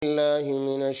الله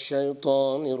من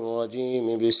الشيطان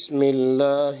الرجيم. بسم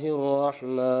الله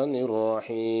الرحمن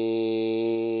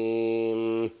الرحيم.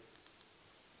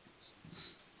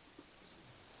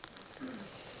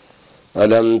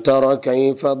 ألم تر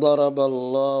كيف ضرب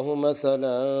الله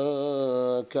مثلا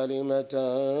كلمة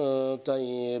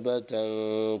طيبة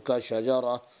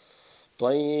كشجرة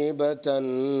طيبة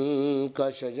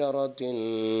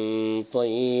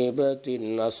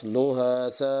أصلها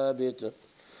ثابت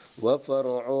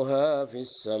وفرعها في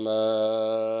السماء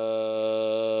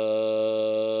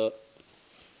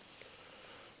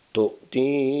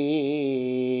تؤتي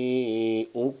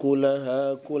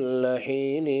أكلها كل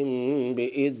حين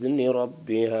بإذن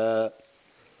ربها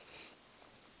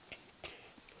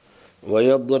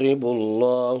ويضرب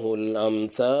الله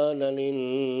الأمثال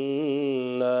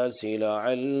للناس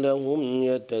لعلهم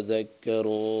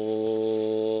يتذكرون.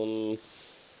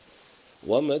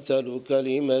 ومثل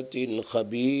كلمة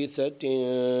خبيثة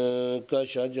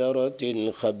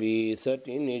كشجرة خبيثة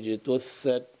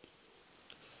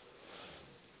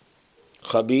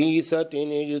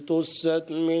اجتثت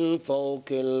من فوق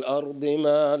الأرض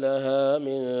ما لها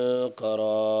من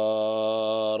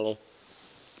قرار.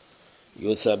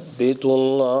 يثبت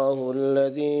الله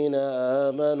الذين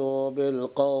آمنوا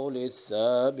بالقول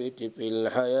الثابت في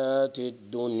الحياة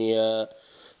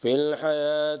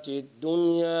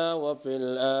الدنيا وفي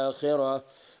الآخرة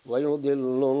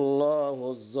ويضل الله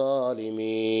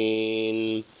الظالمين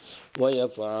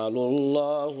ويفعل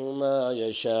الله ما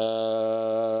يشاء.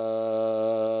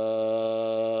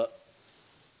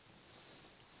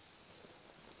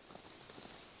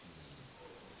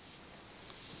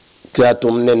 کیا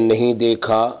تم نے نہیں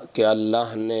دیکھا کہ اللہ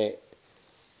نے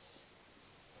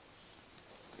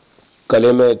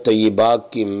کلمہ طیبہ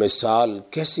کی مثال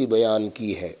کیسی بیان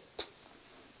کی ہے؟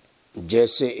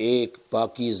 جیسے ایک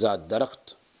پاکیزہ درخت،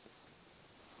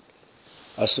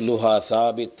 اصلها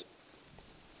ثابت،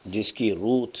 جس کی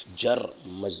روٹ جڑ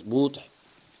مضبوط ہے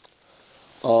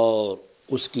اور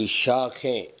اس کی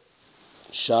شاخیں،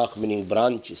 شاخ میننگ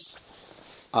برانچز،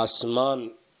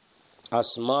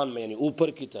 آسمان میں یعنی اوپر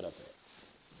کی طرف ہے.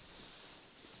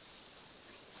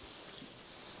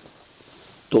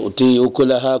 تؤتی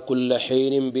اکلہا کل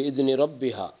حین باذن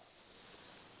ربہا،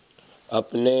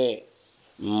 اپنے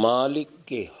مالک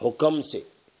کے حکم سے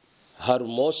ہر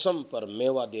موسم پر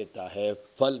میوہ دیتا ہے،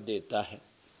 پھل دیتا ہے.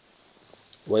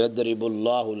 وَيَضْرِبُ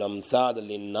اللَّهُ الْأَمْثَالَ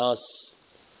لِلنَّاسِ،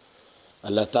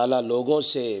 اللہ تعالیٰ لوگوں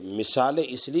سے مثالیں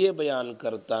اس لیے بیان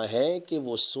کرتا ہے کہ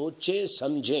وہ سوچے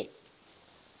سمجھیں.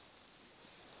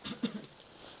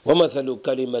 وَمَثَلُ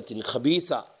كَلِمَةٍ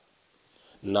خَبِيثَةٍ،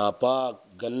 ناپاک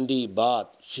گندی بات،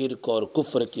 شرک اور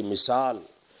کفر کی مثال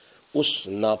اس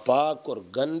ناپاک اور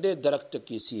گندے درخت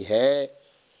کی سی ہے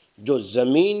جو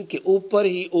زمین کے اوپر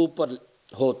ہی اوپر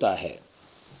ہوتا ہے.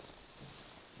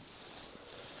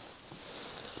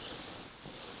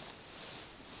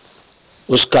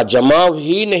 اس کا جماؤ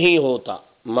ہی نہیں ہوتا.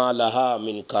 ما لہا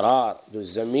من قرار، جو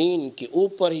زمین کے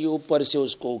اوپر ہی اوپر سے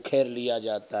اس کو اکھیر لیا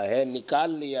جاتا ہے، نکال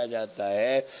لیا جاتا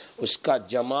ہے، اس کا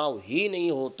جماؤ ہی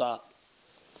نہیں ہوتا.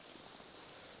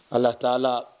 اللہ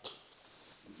تعالیٰ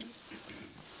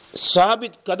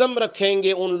ثابت قدم رکھیں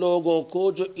گے ان لوگوں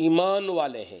کو جو ایمان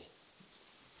والے ہیں،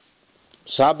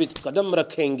 ثابت قدم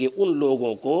رکھیں گے ان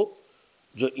لوگوں کو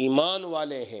جو ایمان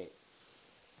والے ہیں.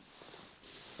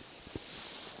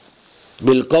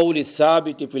 بالقول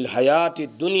الثابت فی الحیات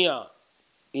الدنیا،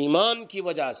 ایمان کی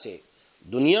وجہ سے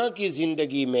دنیا کی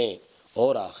زندگی میں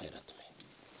اور آخرت میں.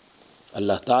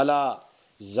 اللہ تعالیٰ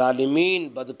ظالمین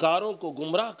بدکاروں کو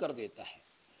گمراہ کر دیتا ہے.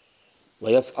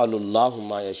 وَيَفْعَلُ اللَّهُ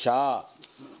مَا يَشَاءُ،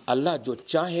 اللہ جو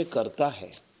چاہے کرتا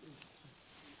ہے.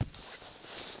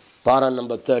 پارہ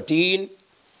نمبر 13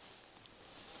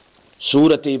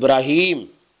 سورۃ ابراہیم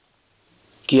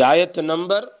کی آیت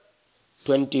نمبر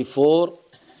 24،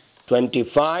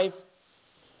 25،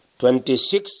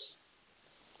 26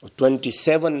 اور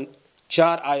 27،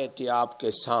 4 آیتیں آپ کے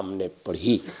سامنے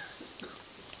پڑھی.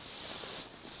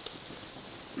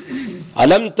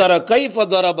 الم تر کیف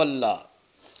ضرب اللہ،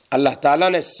 اللہ تعالیٰ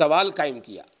نے سوال قائم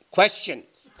کیا، کوشچن.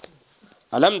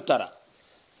 الم تر،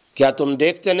 کیا تم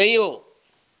دیکھتے نہیں ہو؟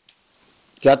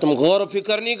 کیا تم غور و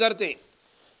فکر نہیں کرتے؟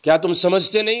 کیا تم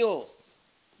سمجھتے نہیں ہو؟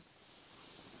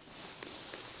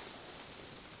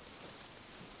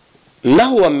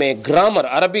 نحو میں، گرامر،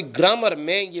 عربک گرامر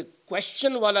میں یہ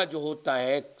کوشچن والا جو ہوتا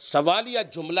ہے، سوالیہ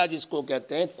جملہ جس کو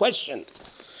کہتے ہیں کوشچن،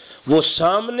 وہ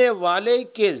سامنے والے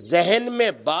کے ذہن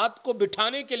میں بات کو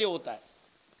بٹھانے کے لیے ہوتا ہے،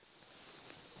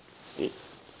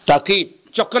 تاکید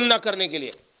چکن نہ کرنے کے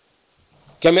لیے.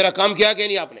 کیا میرا کام کیا کہ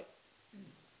نہیں آپ نے؟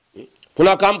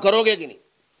 فلاں کام کرو گے کہ نہیں؟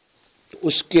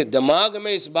 اس کے دماغ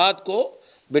میں اس بات کو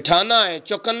بٹھانا ہے،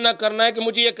 چوکنا کرنا ہے کہ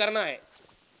مجھے یہ کرنا ہے.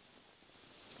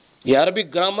 یہ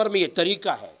عربک گرامر میں یہ طریقہ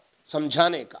ہے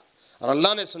سمجھانے کا. اور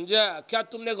اللہ نے سمجھایا. کیا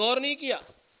تم نے غور نہیں کیا؟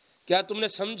 کیا تم نے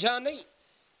سمجھا نہیں؟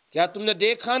 کیا تم نے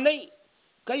دیکھا نہیں؟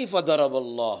 کیف ضرب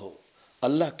اللہ،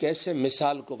 اللہ کیسے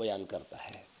مثال کو بیان کرتا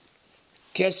ہے،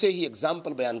 کیسے ہی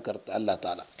اگزامپل بیان کرتا ہے اللہ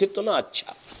تعالیٰ، کتنا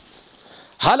اچھا.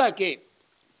 حالانکہ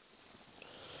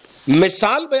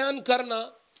مثال بیان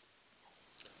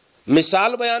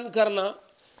کرنا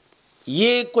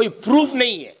یہ کوئی پروف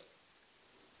نہیں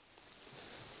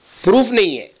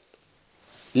ہے،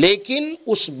 لیکن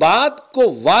اس بات کو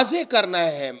واضح کرنا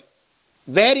ہے،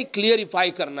 ویری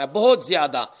کلیئریفائی کرنا ہے بہت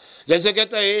زیادہ. جیسے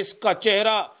کہتے ہیں اس کا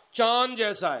چہرہ چاند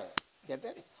جیسا ہے، کہتے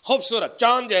ہیں خوبصورت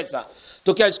چاند جیسا،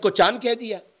 تو کیا اس کو چاند کہہ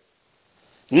دیا؟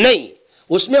 نہیں،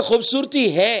 اس میں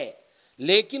خوبصورتی ہے،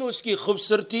 لیکن اس کی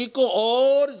خوبصورتی کو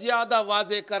اور زیادہ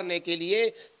واضح کرنے کے لیے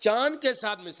چاند کے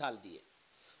ساتھ مثال دی ہے.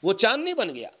 وہ چاند نہیں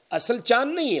بن گیا، اصل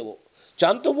چاند نہیں ہے، وہ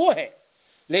چاند تو وہ ہے،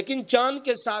 لیکن چاند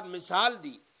کے ساتھ مثال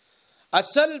دی.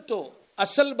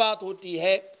 اصل بات ہوتی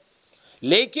ہے.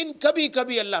 لیکن کبھی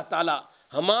کبھی اللہ تعالی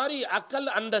ہماری عقل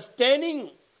انڈرسٹینڈنگ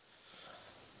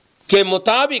کے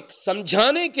مطابق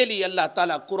سمجھانے کے لیے اللہ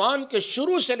تعالیٰ قرآن کے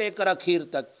شروع سے لے کر اخیر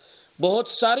تک بہت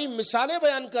ساری مثالیں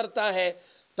بیان کرتا ہے،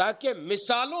 تاکہ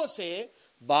مثالوں سے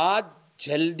بات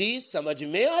جلدی سمجھ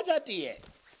میں آ جاتی ہے.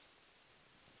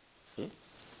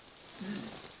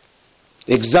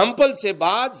 اگزامپل سے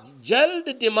بات جلد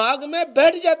دماغ میں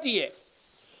بیٹھ جاتی ہے.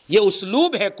 یہ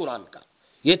اسلوب ہے قرآن کا،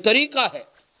 یہ طریقہ ہے.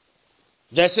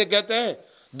 جیسے کہتے ہیں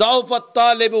ضعف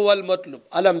الطالب والمطلوب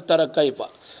الم تر کیف،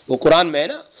 وہ قرآن میں ہے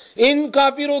نا، ان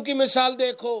کافروں کی مثال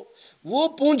دیکھو، وہ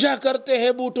پونجا کرتے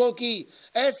ہیں بوٹوں کی،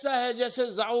 ایسا ہے جیسے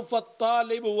ضعف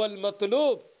الطالب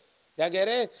والمطلوب. کیا کہہ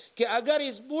رہے ہیں کہ اگر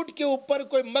اس بوٹ کے اوپر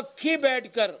کوئی مکھی بیٹھ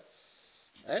کر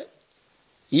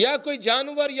یا کوئی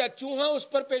جانور یا چوہا اس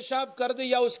پر پیشاب کر دے،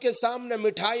 یا اس کے سامنے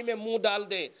مٹھائی میں منہ ڈال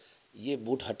دے، یہ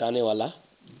بوٹ ہٹانے والا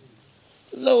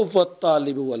ضعف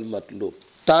الطالب والمطلوب.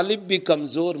 طالب بھی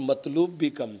کمزور، مطلوب بھی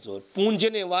کمزور،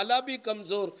 پونجنے والا بھی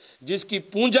کمزور، جس کی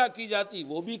پونجا کی جاتی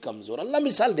وہ بھی کمزور. اللہ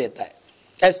مثال دیتا ہے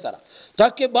اس طرح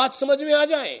تاکہ بات سمجھ میں آ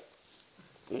جائے.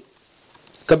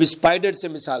 کبھی اسپائڈر سے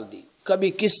مثال دی،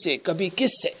 کبھی کس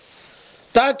سے،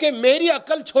 تاکہ میری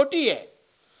عقل چھوٹی ہے،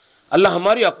 اللہ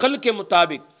ہماری عقل کے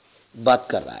مطابق بات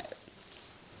کر رہا ہے.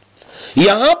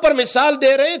 یہاں پر مثال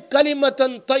دے رہے ہیں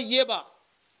کلمتن طیبہ،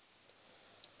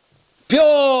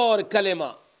 پیور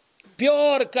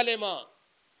کلمہ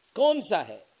کون سا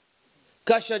ہے؟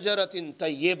 کشجرۃ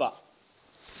طیبہ.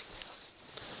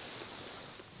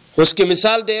 اس کی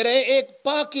مثال دے رہے ہیں ایک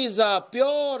پاکیزہ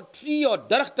پیور ٹری اور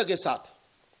درخت کے ساتھ.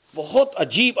 بہت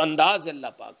عجیب انداز ہے اللہ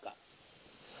پاک کا.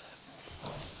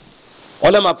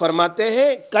 علماء فرماتے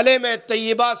ہیں کلمہ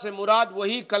طیبہ سے مراد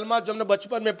وہی کلمہ جو ہم نے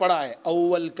بچپن میں پڑھا ہے،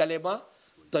 اول کلمہ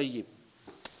طیب.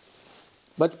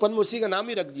 بچپن میں اسی کا نام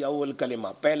ہی رکھ دیا، اول کلمہ،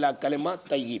 پہلا کلمہ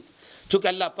طیب. چونکہ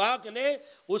اللہ پاک نے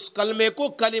اس کلمے کو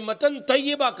کلمتن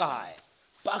طیبہ کہا ہے،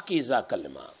 پاکیزہ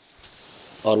کلمہ.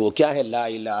 اور وہ کیا ہے؟ لا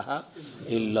الہ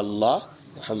الا اللہ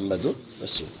محمد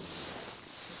رسول.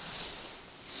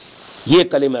 یہ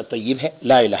کلمہ طیب ہے،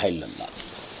 لا الہ الا اللہ.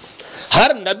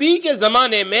 ہر نبی کے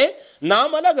زمانے میں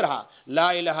نام الگ رہا. لا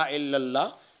الہ الا اللہ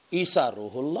عیسیٰ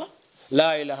روح اللہ،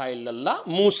 لا الہ الا اللہ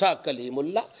موسیٰ کلیم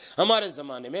اللہ. ہمارے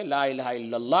زمانے میں لا الہ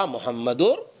الا اللہ محمد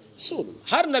رسول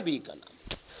اللہ، ہر نبی کا نام.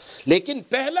 لیکن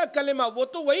پہلا کلمہ وہ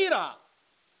تو وہی رہا،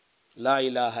 لا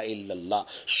الہ الا اللہ.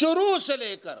 شروع سے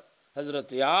لے کر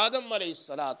حضرت آدم علیہ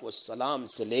السلام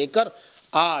سے لے کر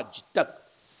آج تک.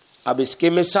 اب اس کے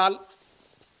مثال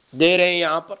دے رہے ہیں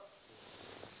یہاں پر،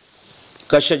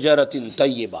 کشجرۃ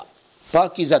طیبہ،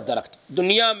 پاکیزہ درخت.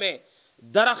 دنیا میں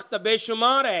درخت بے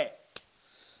شمار ہے.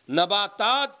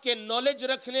 نباتات کے نالج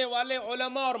رکھنے والے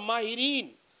علماء اور ماہرین،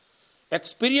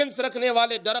 ایکسپیرینس رکھنے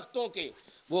والے درختوں کے،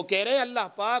 وہ کہہ رہے ہیں اللہ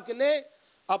پاک نے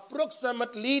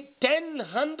approximately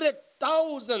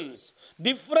 10,000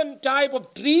 different type of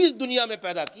trees دنیا میں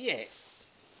پیدا کیے ہیں.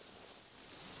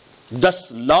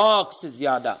 10 لاکھ سے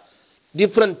زیادہ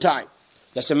ڈفرنٹ ٹائپ.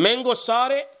 جیسے مینگو،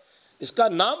 سارے اس کا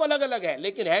نام الگ الگ ہے،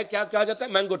 لیکن ہے کیا جاتا ہے؟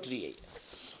 مینگو ٹری ہے.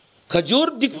 کھجور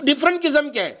ڈفرنٹ قسم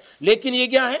کے ہیں، لیکن یہ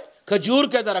کیا ہے؟ کھجور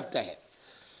کے درخت ہے.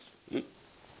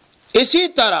 اسی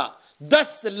طرح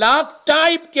 10 لاکھ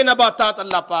ٹائپ کے نباتات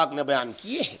اللہ پاک نے بیان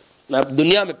کیے ہیں،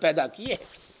 دنیا میں پیدا کیے ہیں.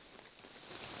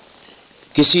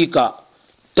 کسی کا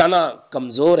تنا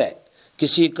کمزور ہے،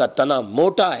 کسی کا تنا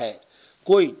موٹا ہے،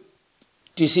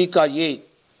 کسی کا یہ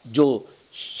جو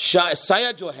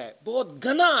سایہ جو ہے بہت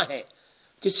گھنا ہے،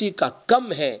 کسی کا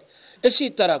کم ہے. اسی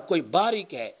طرح کوئی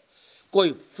باریک ہے،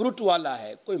 کوئی فروٹ والا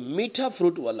ہے، کوئی میٹھا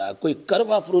فروٹ والا ہے، کوئی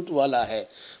کروا فروٹ والا ہے،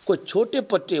 کوئی چھوٹے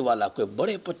پتے والا، کوئی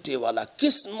بڑے پتے والا،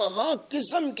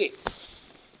 قسم کے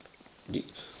جی،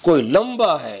 کوئی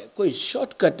لمبا ہے، کوئی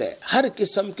شارٹ کٹ ہے، ہر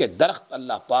قسم کے درخت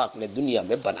اللہ پاک نے دنیا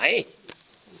میں بنائے۔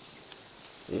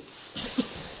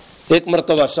 ایک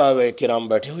مرتبہ صحابہ کرام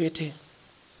بیٹھے ہوئے تھے،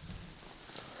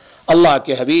 اللہ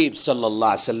کے حبیب صلی اللہ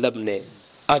علیہ وسلم نے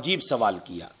عجیب سوال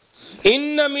کیا،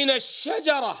 ان من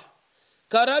الشجرہ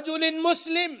کرجل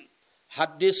مسلم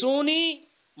حدثونی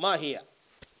ما ہی۔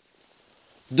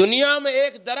 دنیا میں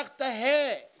ایک درخت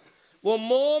ہے، وہ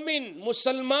مومن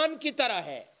مسلمان کی طرح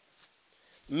ہے،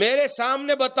 میرے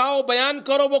سامنے بتاؤ، بیان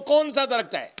کرو وہ کون سا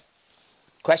درخت ہے۔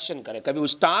 کوشچن کرے، کبھی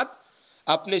استاد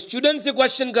اپنے اسٹوڈنٹ سے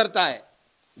کوشچن کرتا ہے،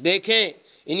 دیکھیں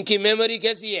ان کی میموری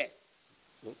کیسی ہے۔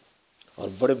 اور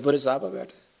بڑے بڑے صحابہ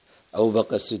بیٹھے، ابو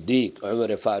بکر صدیق،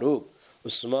 عمر فاروق،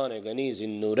 عثمان غنی ذی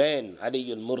النورین،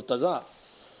 علی المرتضی،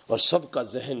 اور سب کا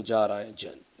ذہن جا رہا ہے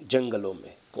جنگلوں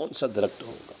میں، کون سا درخت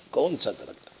ہوگا، کون سا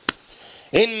درخت۔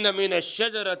 ان من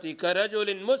الشجرۃ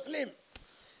کرجل مسلم،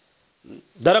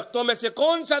 درختوں میں سے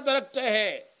کون سا درخت ہے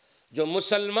جو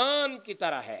مسلمان کی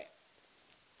طرح ہے،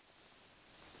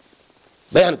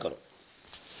 بیان کرو۔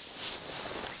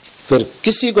 پھر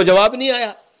کسی کو جواب نہیں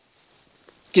آیا،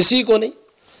 کسی کو نہیں۔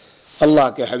 اللہ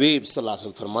کے حبیب صلی اللہ علیہ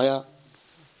وسلم فرمایا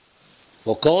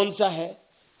وہ کون سا ہے؟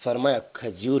 فرمایا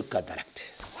کھجور کا درخت۔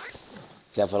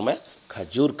 کیا فرمایا؟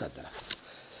 کھجور کا درخت۔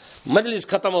 مجلس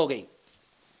ختم ہو گئی۔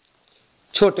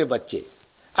 چھوٹے بچے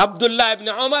عبداللہ ابن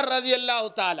عمر رضی اللہ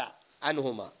تعالی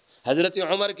عنہما، حضرت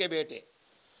عمر کے بیٹے،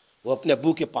 وہ اپنے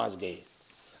ابو کے پاس گئے،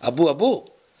 ابو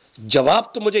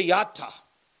جواب تو مجھے یاد تھا،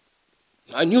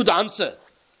 I knew the answer،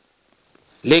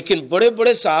 لیکن بڑے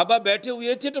بڑے صحابہ بیٹھے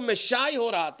ہوئے تھے تو میں شائع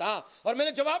ہو رہا تھا اور میں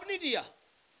نے جواب نہیں دیا۔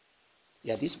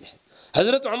 یہ حدیث میں ہے۔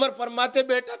 حضرت عمر فرماتے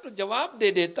بیٹا تو جواب دے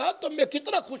دیتا تو میں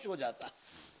کتنا خوش ہو جاتا،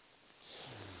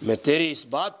 میں تیری اس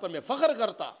بات پر میں فخر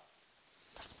کرتا۔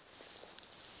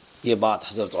 یہ بات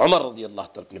حضرت عمر رضی اللہ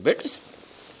تعالیٰ اپنے بیٹے سے،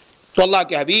 تو اللہ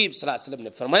کے حبیب صلی اللہ علیہ وسلم نے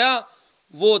فرمایا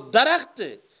وہ درخت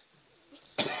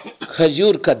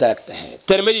کھجور کا درخت ہے۔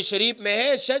 ترمذی شریف میں ہے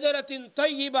شجرۃ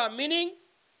طیبہ، میننگ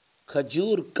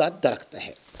کھجور کا درخت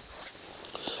ہے۔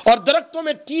 اور درختوں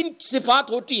میں 3 صفات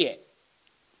ہوتی ہے،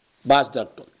 بعض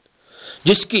درختوں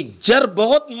جس کی جڑ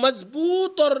بہت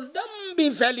مضبوط اور لمبی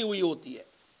پھیلی ہوئی ہوتی ہے،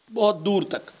 بہت دور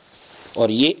تک، اور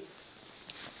یہ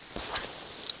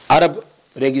عرب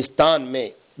ریگستان میں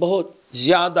بہت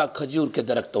زیادہ کھجور کے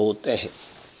درخت ہوتے ہیں۔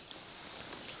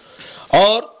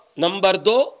 اور نمبر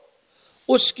 2،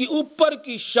 اس کی اوپر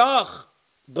کی شاخ،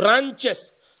 برانچز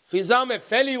فضا میں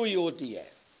پھیلی ہوئی ہوتی ہے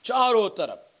چاروں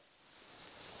طرف۔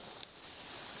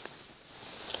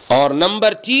 اور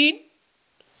نمبر 3،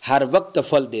 ہر وقت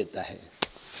پھل دیتا ہے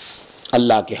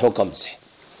اللہ کے حکم سے،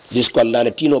 جس کو اللہ نے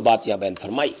تینوں بات یہاں بیان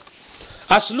فرمائی۔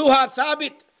 اصلها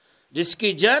ثابت، جس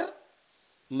کی جڑ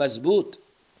مضبوط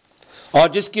اور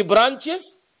جس کی برانچز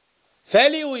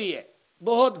پھیلی ہوئی ہے،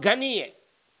 بہت گھنی ہے۔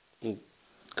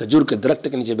 کھجور کے درخت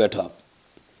کے نیچے بیٹھو آپ،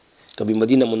 کبھی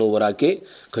مدینہ منورہ کے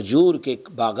کھجور کے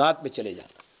باغات میں چلے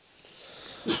جانا۔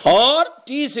 اور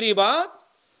تیسری بات،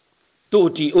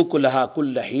 توتی اکلہا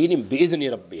کل حین باذن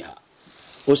ربہا،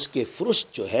 اس کے فرش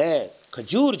جو ہے،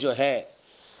 کھجور جو ہے،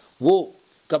 وہ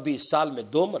کبھی سال میں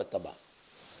 2 مرتبہ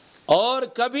اور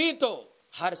کبھی تو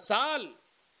ہر سال،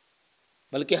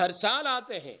 بلکہ ہر سال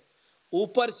آتے ہیں۔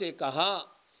 اوپر سے کہا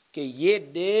کہ یہ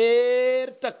دیر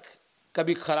تک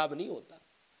کبھی خراب نہیں ہوتا۔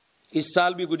 اس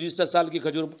سال بھی گزشتہ سال کی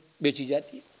کھجور بیچی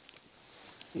جاتی ہے،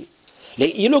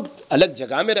 لیکن یہ لوگ الگ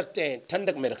جگہ میں رکھتے ہیں،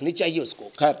 ٹھنڈک میں رکھنی چاہیے اس کو،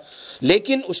 خیر،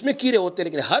 لیکن اس میں کیڑے ہوتے ہیں،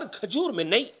 لیکن ہر کھجور میں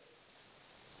نہیں۔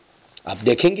 آپ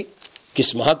دیکھیں گے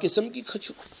قسم کی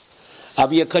کھجور۔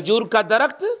 اب یہ کھجور کا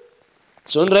درخت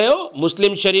سن رہے ہو،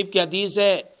 مسلم شریف کی حدیث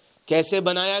ہے، کیسے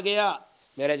بنایا گیا،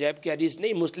 میرے جیب کی حدیث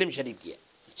نہیں، مسلم شریف کی ہے،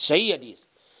 صحیح حدیث۔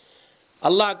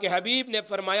 اللہ کے حبیب نے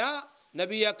فرمایا،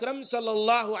 نبی اکرم صلی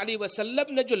اللہ علیہ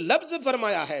وسلم نے جو لفظ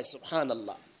فرمایا ہے، سبحان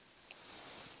اللہ،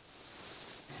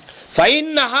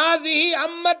 فَإِنَّ هَذِهِ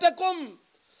عَمَّتَكُمْ،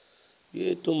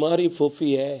 یہ تمہاری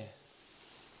پھوپھی ہے۔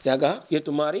 کیا کہا؟ یہ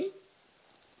تمہاری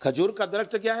کھجور کا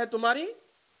درخت کیا ہے؟ تمہاری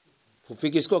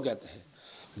پھوپھی۔ کس کو کہتے ہیں؟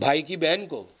 بھائی کی بہن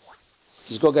کو۔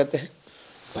 کس کو کہتے ہیں؟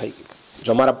 بھائی کی،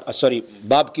 جو ہمارا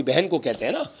باپ کی بہن کو کہتے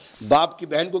ہیں نا، باپ کی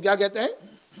بہن کو کیا کہتے ہیں؟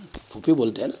 پھوپھی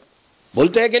بولتے ہیں نا،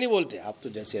 بولتے ہیں کہ نہیں بولتے؟ آپ تو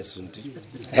جیسے ایسے سنتے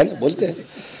ہیں نا، بولتے ہیں۔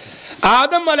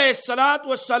 آدم علیہ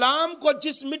السلام کو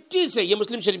جس مٹی سے، یہ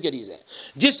مسلم شریف کی حدیث ہے،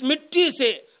 جس مٹی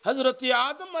سے حضرت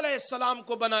آدم علیہ السلام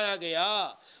کو بنایا گیا،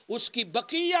 اس کی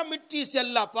بقیہ مٹی سے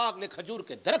اللہ پاک نے کھجور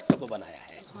کے درخت کو بنایا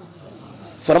ہے۔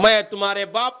 فرمایا تمہارے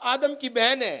باپ آدم کی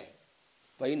بہن ہے،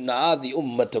 فَإِنَّ هَذِهِ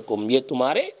أُمَّتُكُمْ، یہ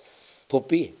تمہارے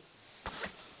پھوپھی ہے،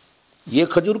 یہ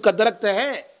کھجور کا درخت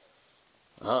ہے۔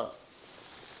 ہاں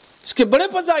اس کے بڑے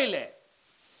فضائل ہیں،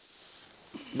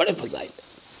 بڑے فضائل ہیں۔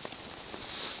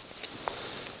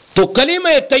 تو کلمہ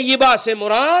طیبہ سے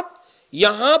مراد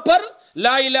یہاں پر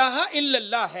لا الہ الا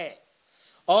اللہ ہے،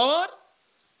 اور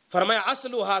فرمایا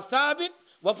اصلھا ثابت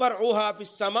وفرعھا فی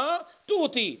السماء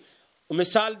تؤتی،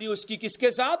 مثال دی اس کی کس کے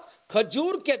ساتھ؟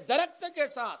 کھجور کے درخت کے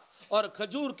ساتھ، اور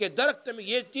کھجور کے درخت میں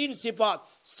یہ تین صفات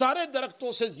سارے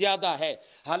درختوں سے زیادہ ہے۔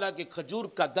 حالانکہ کھجور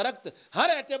کا درخت ہر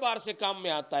اعتبار سے کام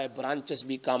میں آتا ہے، برانچز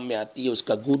بھی کام میں آتی ہے، اس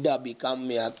کا گوڈا بھی کام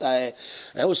میں آتا ہے،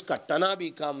 اس کا تنا بھی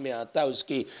کام میں آتا ہے، اس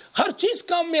کی ہر چیز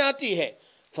کام میں آتی ہے۔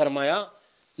 فرمایا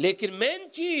لیکن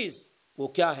مین چیز وہ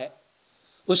کیا ہے؟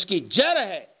 اس کی جڑ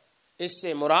ہے۔ اس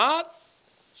سے مراد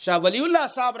شاہ ولی اللہ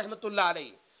صاحب رحمۃ اللہ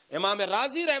علیہ، امام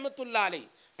رازی رحمۃ اللہ علیہ،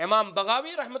 امام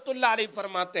بغاوی رحمۃ اللہ علیہ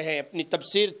فرماتے ہیں اپنی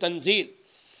تفسیر تنزیل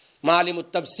معالم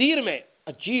التفسیر میں،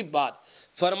 عجیب بات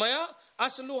فرمایا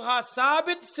اصلھا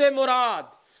ثابت سے مراد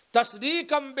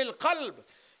تصدیقا بالقلب،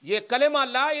 یہ کلمہ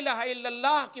لا الہ الا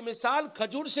اللہ کی مثال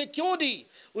کھجور سے کیوں دی؟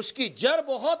 اس کی جڑ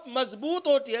بہت مضبوط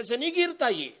ہوتی ہے، ایسے نہیں گرتا،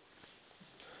 یہ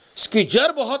اس کی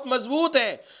جڑ بہت مضبوط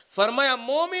ہے۔ فرمایا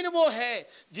مومن وہ ہے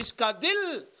جس کا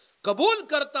دل قبول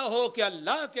کرتا ہو کہ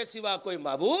اللہ کے سوا کوئی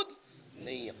معبود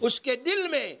نہیں ہے، اس کے دل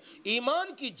میں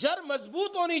ایمان کی جڑ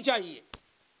مضبوط ہونی چاہیے،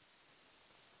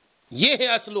 یہ ہے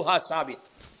اصلھا ثابت۔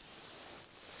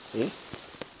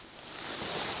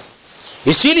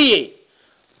 اسی لیے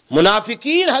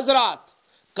منافقین حضرات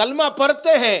کلمہ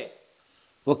پڑھتے ہیں،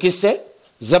 وہ کس سے؟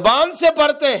 زبان سے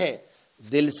پڑھتے ہیں،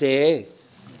 دل سے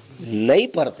نہیں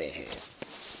پڑھتے ہیں۔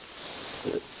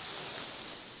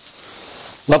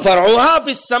 وفرعھا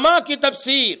فی السماء کی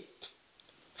تفسیر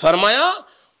فرمایا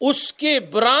اس کے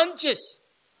برانچز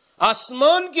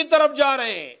آسمان کی طرف جا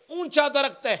رہے ہیں، اونچا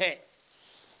درخت ہے۔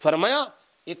 فرمایا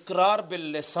اقرار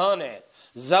باللسان ہے،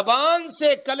 زبان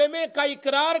سے کلمے کا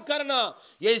اقرار کرنا،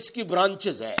 یہ اس کی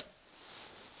برانچز ہے۔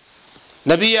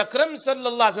 نبی اکرم صلی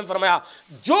اللہ علیہ وسلم فرمایا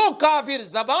جو کافر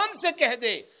زبان سے کہہ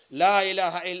دے لا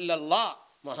الہ الا اللہ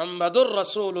محمد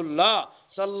الرسول اللہ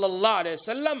صلی اللہ علیہ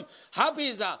وسلم،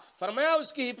 حافظہ، فرمایا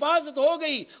اس کی حفاظت ہو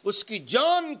گئی، اس کی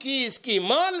جان کی، اس کی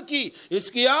مال کی،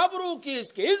 اس کی آبرو کی،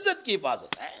 اس کی عزت کی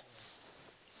حفاظت ہے۔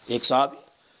 ایک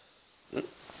صحابی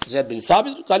زید بن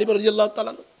ثابت طالب رضی اللہ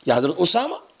تعالیٰ عنہ یا حضرت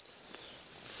اسامہ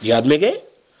جہاد میں گئے،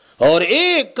 اور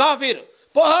ایک کافر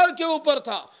پہاڑ کے اوپر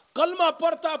تھا، کلمہ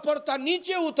پڑھتا پڑھتا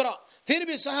نیچے اترا، پھر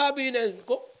بھی صحابی نے ان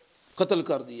کو قتل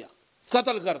کر دیا۔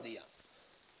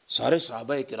 سارے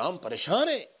صحابہ کرام پریشان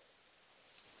ہیں،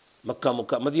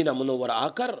 مکہ مدینہ منورہ آ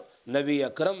کر نبی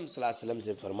اکرم صلی اللہ علیہ وسلم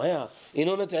سے فرمایا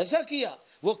انہوں نے تو ایسا کیا،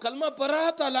 وہ کلمہ پڑھ رہا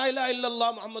تھا لا الہ الا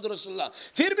اللہ محمد رسول اللہ،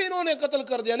 پھر بھی انہوں نے قتل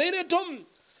کر دیا۔ نہیں تم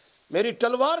میری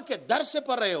تلوار کے ڈر سے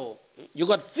پڑھ رہے ہو، you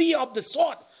got fear of the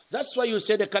sword, that's why you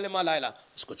said کلمہ لا الہ،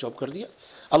 اس کو چوپ کر دیا۔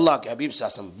 اللہ کے حبیب صلی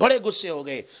اللہ علیہ وسلم بڑے غصے ہو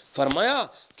گئے، فرمایا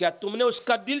کیا تم نے اس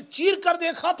کا دل چیر کر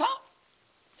دیکھا تھا؟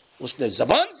 اس نے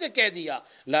زبان سے کہہ دیا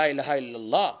لا الہ الا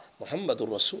اللہ محمد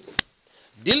الرسول،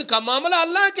 دل کا معاملہ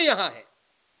اللہ کے یہاں ہے،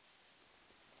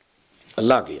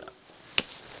 اللہ کے یہاں،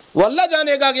 وہ اللہ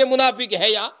جانے گا کہ یہ منافق ہے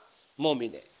یا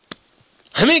مومن ہے،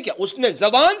 ہمیں کیا، اس نے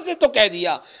زبان سے تو کہہ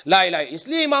دیا لا الہ۔ اس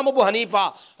لیے امام ابو حنیفہ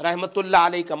رحمت اللہ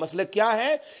علیہ کا مسلک کیا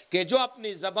ہے کہ جو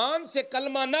اپنی زبان سے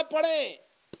کلمہ نہ پڑھے،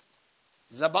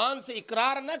 زبان سے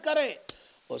اقرار نہ کرے،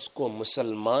 اس کو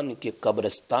مسلمان کے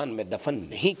قبرستان میں دفن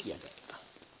نہیں کیا جائے گا۔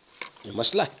 یہ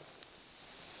مسئلہ ہے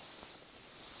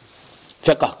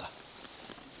فقہ کا،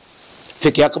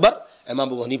 فقہ اکبر امام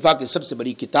ابو حنیفہ کی سب سے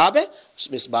بڑی کتاب ہے، اس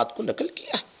میں اس بات کو نقل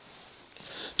کیا ہے۔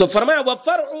 تو فرمایا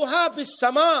وفرعھا فی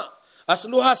السماء،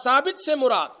 اصلھا ثابت سے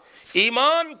مراد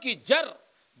ایمان کی جڑ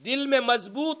دل میں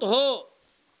مضبوط ہو،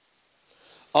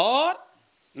 اور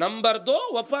نمبر 2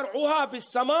 وفرعھا فی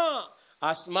السماء،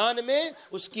 آسمان میں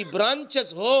اس کی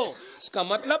برانچز ہو، اس کا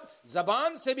مطلب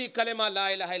زبان سے بھی کلمہ لا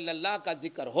الہ الا اللہ کا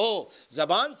ذکر ہو،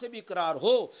 زبان سے بھی اقرار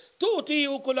ہو، تؤتی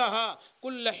اکلھا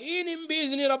کل حین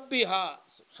باذن ربھا،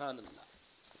 سبحان اللہ،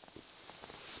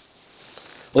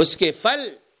 اس کے پھل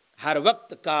ہر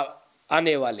وقت کا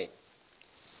آنے والے۔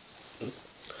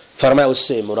 فرمایا اس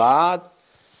سے مراد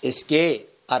اس کے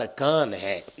ارکان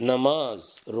ہے، نماز،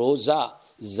 روزہ،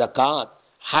 زکوٰۃ،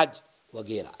 حج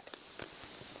وغیرہ ہے۔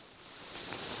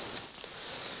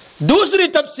 دوسری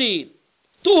تفسیر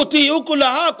تؤتی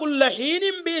اکلھا کل حین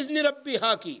باذن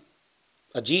ربھا کی،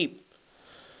 عجیب،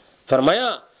 فرمایا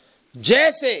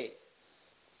جیسے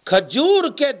کھجور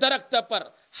کے درخت پر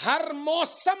ہر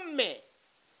موسم میں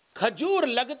کھجور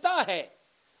لگتا ہے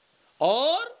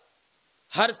اور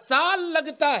ہر سال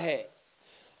لگتا ہے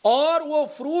اور وہ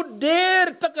فروٹ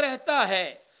دیر تک رہتا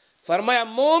ہے، فرمایا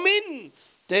مومن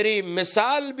تیری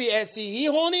مثال بھی ایسی ہی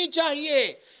ہونی چاہیے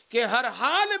کہ ہر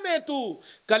حال میں تو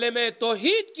کلمہ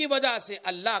توحید کی وجہ سے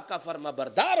اللہ کا فرما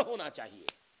بردار ہونا چاہیے،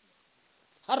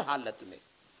 ہر حالت میں،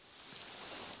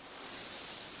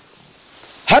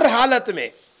 ہر حالت میں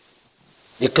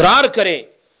اقرار کرے،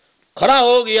 کھڑا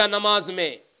ہو گیا نماز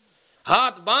میں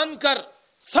ہاتھ باندھ کر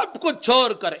سب کچھ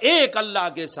چھوڑ کر ایک اللہ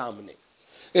کے سامنے،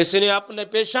 اس نے اپنے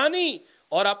پیشانی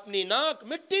اور اپنی ناک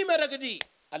مٹی میں رکھ دی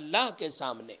اللہ کے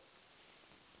سامنے،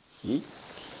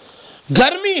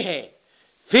 گرمی ہے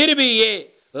پھر بھی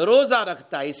یہ روزہ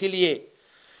رکھتا ہے۔ اسی لیے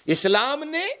اسلام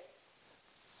نے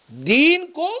دین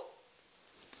کو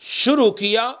شروع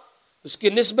کیا، اس کی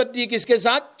نسبت دی کس کے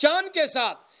ساتھ؟ چاند کے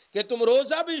ساتھ، کہ تم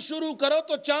روزہ بھی شروع کرو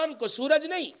تو چاند کو، سورج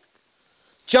نہیں،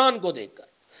 چاند کو دیکھ کر،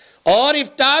 اور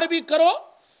افطار بھی کرو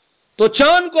تو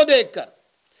چاند کو دیکھ کر،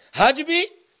 حج بھی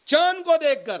چاند کو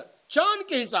دیکھ کر، چاند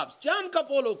کے حساب سے چاند کا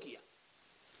فالو کیا۔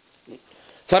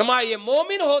 فرمایا یہ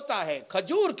مومن ہوتا ہے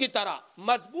کھجور کی طرح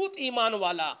مضبوط ایمان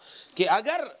والا، کہ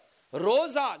اگر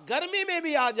روزہ گرمی میں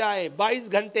بھی آ جائے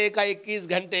 22 گھنٹے کا 21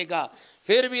 گھنٹے کا،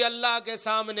 پھر بھی اللہ کے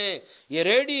سامنے یہ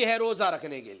ریڈی ہے روزہ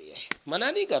رکھنے کے لیے، منع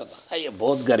نہیں کرتا یہ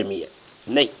بہت گرمی ہے،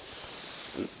 نہیں،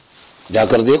 جا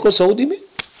کر دیکھو سعودی میں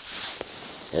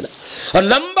ہے نا، اور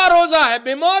لمبا روزہ ہے،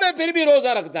 بیمار ہے پھر بھی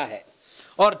روزہ رکھتا ہے،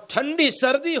 اور ٹھنڈی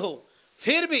سردی ہو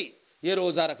پھر بھی یہ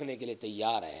روزہ رکھنے کے لیے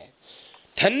تیار ہے،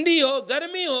 ٹھنڈی ہو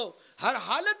گرمی ہو ہر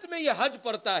حالت میں یہ حج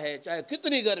پڑتا ہے، چاہے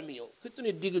کتنی گرمی ہو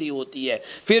کتنی ڈگری ہوتی ہے،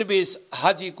 پھر بھی اس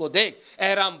حاجی کو دیکھ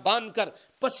احرام باندھ کر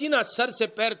پسینہ سر سے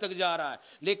پیر تک جا رہا ہے،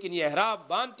 لیکن یہ احرام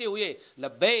باندھتے ہوئے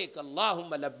لبیک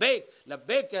اللہم لبیک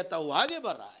لبیک کہتا ہوا آگے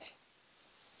بڑھ رہا ہے۔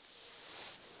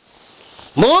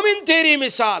 مومن تیری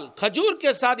مثال کھجور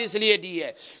کے ساتھ اس لیے دی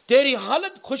ہے، تیری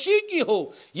حالت خوشی کی ہو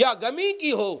یا غمی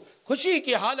کی ہو، خوشی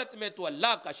کی حالت میں تو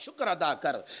اللہ کا شکر ادا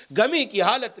کر، غمی کی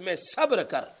حالت میں صبر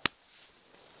کر،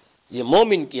 یہ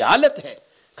مومن کی حالت ہے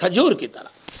کھجور کی طرح۔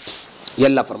 یہ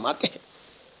اللہ فرماتے ہیں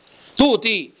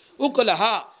توتی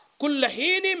اکلہا کل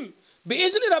حین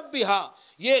باذن ربہا،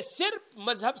 یہ صرف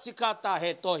مذہب سکھاتا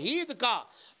ہے توحید کا،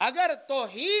 اگر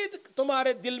توحید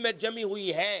تمہارے دل میں جمی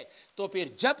ہوئی ہے تو پھر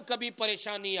جب کبھی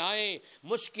پریشانی آئے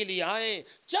مشکل آئے،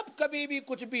 جب کبھی بھی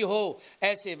کچھ بھی ہو،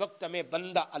 ایسے وقت میں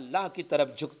بندہ اللہ کی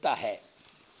طرف جھکتا ہے۔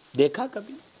 دیکھا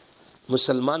کبھی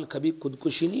مسلمان کبھی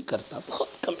خودکشی نہیں کرتا،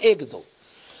 بہت کم، ایک دو،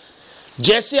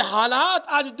 جیسے حالات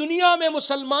آج دنیا میں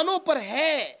مسلمانوں پر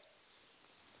ہے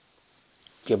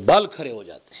کہ بال کھڑے ہو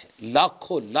جاتے ہیں،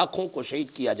 لاکھوں کو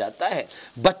شہید کیا جاتا ہے،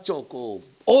 بچوں کو،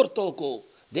 عورتوں کو،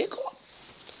 دیکھو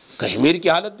کشمیر کی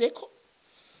حالت دیکھو،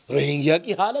 روہنگیا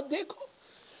کی حالت دیکھو،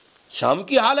 شام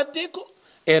کی حالت دیکھو،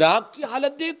 عراق کی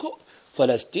حالت دیکھو،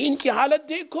 فلسطین کی حالت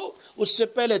دیکھو، اس سے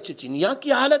پہلے چچنیا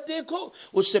کی حالت دیکھو،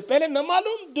 اس سے پہلے نہ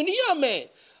معلوم دنیا میں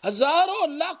ہزاروں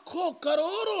لاکھوں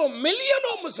کروڑوں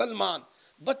ملینوں مسلمان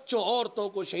بچوں عورتوں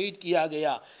کو شہید کیا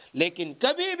گیا، لیکن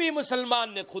کبھی بھی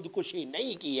مسلمان نے خودکشی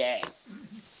نہیں کی ہے،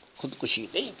 خودکشی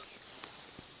نہیں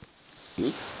کی۔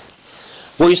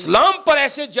 وہ اسلام پر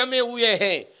ایسے جمے ہوئے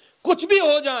ہیں، کچھ بھی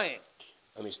ہو جائیں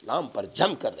ہم اسلام پر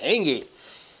جم کر رہیں گے،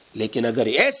 لیکن اگر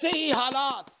ایسے ہی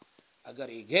حالات اگر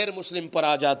یہ غیر مسلم پر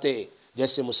آ جاتے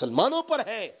جیسے مسلمانوں پر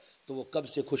ہے تو وہ کب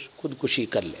سے خودکشی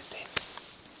کر لیتے ہیں۔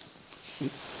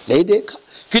 نہیں دیکھا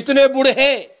کتنے بوڑھے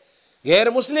ہیں غیر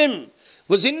مسلم،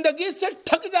 وہ زندگی سے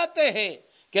تھک جاتے ہیں،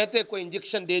 کہتے کوئی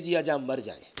انجیکشن دے دیا جائے مر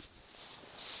جائیں،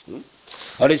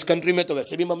 اور اس کنٹری میں تو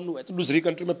ویسے بھی ممنوع ہے، تو دوسری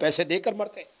کنٹری میں پیسے دے کر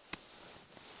مرتے ہیں۔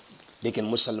 لیکن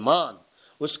مسلمان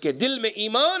اس کے دل میں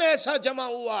ایمان ایسا جمع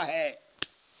ہوا ہے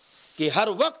کہ ہر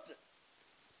وقت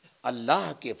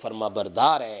اللہ کے فرما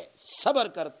بردار ہے، صبر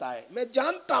کرتا ہے، میں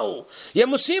جانتا ہوں یہ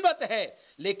مصیبت ہے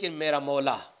لیکن میرا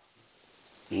مولا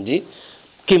جی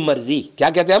کی مرضی، کیا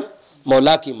کہتے ہیں ہم،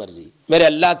 مولا کی مرضی، میرے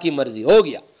اللہ کی مرضی، ہو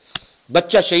گیا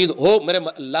بچہ شہید ہو میرے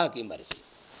اللہ کی مرضی،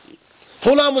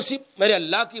 فلاں مصیبت میرے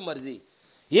اللہ کی مرضی،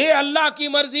 یہ اللہ کی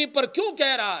مرضی پر کیوں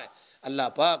کہہ رہا ہے؟ اللہ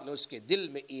پاک نے اس کے دل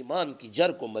میں ایمان کی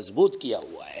جڑ کو مضبوط کیا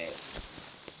ہوا ہے۔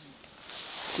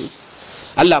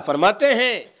 اللہ فرماتے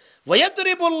ہیں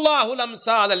وَيَضْرِبُ اللَّهُ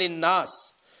الْأَمْثَالَ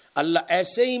لِلنَّاسِ، اللہ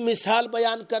ایسے ہی مثال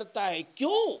بیان کرتا ہے،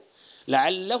 کیوں؟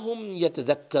 لَعَلَّهُمْ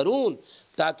يَتَذَكَّرُونَ،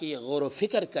 تاکہ یہ غور و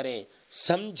فکر کریں،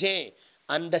 سمجھیں،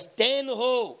 انڈرسٹینڈ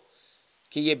ہو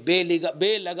کہ یہ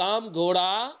بے لگام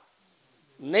گھوڑا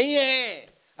نہیں ہے،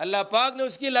 اللہ پاک نے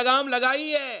اس کی لگام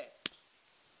لگائی ہے۔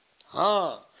 ہاں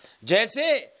جیسے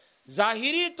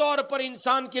ظاہری طور پر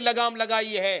انسان کی لگام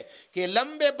لگائی ہے کہ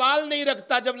لمبے بال نہیں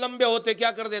رکھتا، جب لمبے ہوتے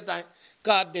کیا کر دیتا ہے؟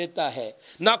 کاٹ دیتا ہے،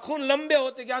 ناخن لمبے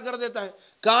ہوتے کیا کر دیتا ہے؟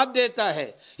 کاٹ دیتا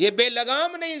ہے، یہ بے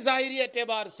لگام نہیں ظاہری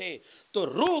اعتبار سے، تو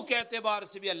روح کے اعتبار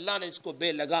سے بھی اللہ نے اس کو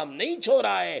بے لگام نہیں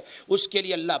چھوڑا ہے۔ اس کے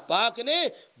لیے اللہ پاک نے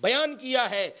بیان کیا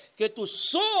ہے کہ تو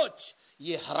سوچ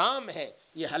یہ حرام ہے،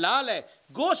 یہ حلال ہے،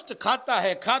 گوشت کھاتا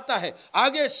ہے،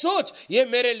 آگے سوچ یہ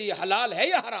میرے لیے حلال ہے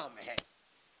یا حرام ہے۔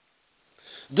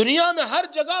 دنیا میں ہر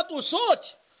جگہ تو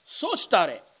سوچتا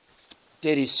رہے،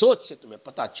 تیری سوچ سے تمہیں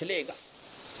پتا چلے گا۔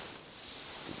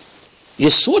 یہ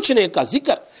سوچنے کا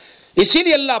ذکر، اسی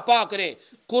لیے اللہ پاک نے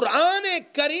قرآن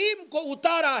کریم کو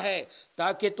اتارا ہے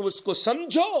تاکہ تم اس کو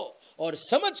سمجھو اور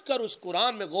سمجھ کر اس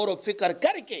قرآن میں غور و فکر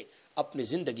کر کے اپنی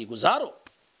زندگی گزارو۔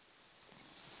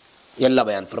 یہ اللہ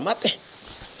بیان فرماتے ہیں،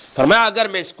 فرمایا اگر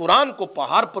میں اس قرآن کو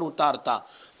پہاڑ پر اتارتا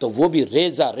تو وہ بھی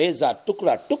ریزہ ریزہ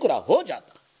ٹکڑا ٹکڑا ہو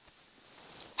جاتا۔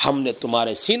 ہم نے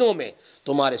تمہارے سینوں میں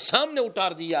تمہارے سامنے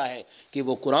اتار دیا ہے کہ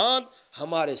وہ قرآن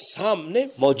ہمارے سامنے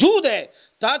موجود ہے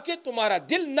تاکہ تمہارا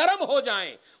دل نرم ہو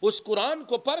جائے اس قرآن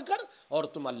کو پڑھ کر اور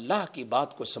تم اللہ کی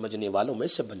بات کو سمجھنے والوں میں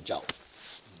سے بن جاؤ۔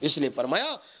 اس لیے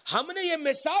فرمایا ہم نے یہ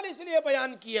مثال اس لیے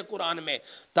بیان کی ہے قرآن میں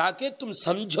تاکہ تم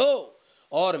سمجھو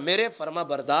اور میرے فرما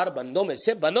بردار بندوں میں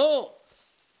سے بنو۔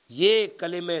 یہ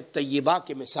کلمہ طیبہ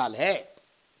کی مثال ہے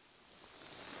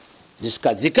جس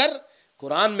کا ذکر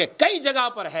قرآن میں کئی جگہ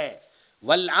پر ہے۔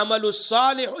 والعمل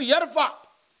الصالح یرفع،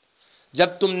 جب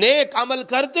تم نیک عمل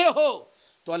کرتے ہو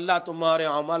تو اللہ تمہارے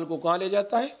اعمال کو کہاں لے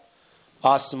جاتا ہے؟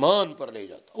 آسمان پر لے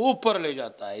جاتا ہے، اوپر لے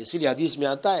جاتا ہے۔ اسی لیے حدیث میں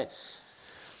آتا ہے،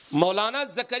 مولانا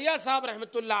زکریا صاحب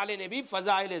رحمۃ اللہ علیہ نے بھی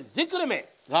فضائل ذکر میں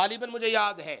غالباً مجھے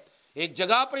یاد ہے ایک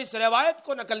جگہ پر اس روایت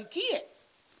کو نقل کی ہے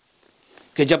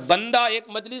کہ جب بندہ ایک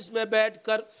مجلس میں بیٹھ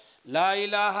کر لا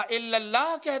الہ الا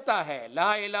اللہ کہتا ہے،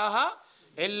 لا الہ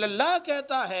الا اللہ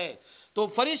کہتا ہے، تو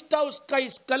فرشتہ اس کا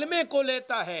اس کلمے کو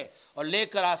لیتا ہے اور لے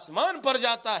کر آسمان پر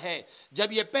جاتا ہے۔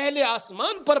 جب یہ پہلے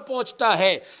آسمان پر پہنچتا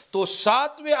ہے تو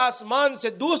 7ویں آسمان سے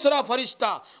دوسرا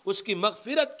فرشتہ اس کی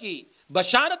مغفرت کی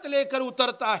بشارت لے کر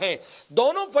اترتا ہے۔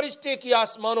 دونوں فرشتے کی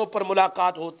آسمانوں پر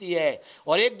ملاقات ہوتی ہے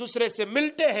اور ایک دوسرے سے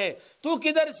ملتے ہیں۔ تو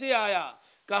کدھر سے آیا؟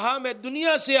 کہا میں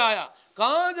دنیا سے آیا۔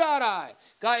 کہاں جا رہا ہے؟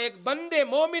 کہا ایک بندے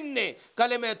مومن نے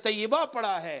کلمہ طیبہ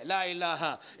پڑھا ہے، لا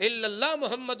الہ الا اللہ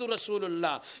محمد رسول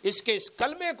اللہ، اس کے اس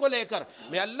کلمے کو لے کر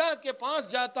میں اللہ کے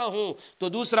پاس جاتا ہوں۔ تو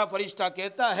دوسرا فرشتہ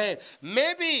کہتا ہے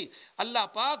میں بھی اللہ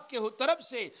پاک کے طرف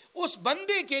سے اس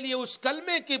بندے کے لیے اس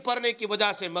کلمے کی پڑھنے کی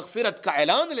وجہ سے مغفرت کا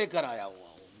اعلان لے کر آیا ہوا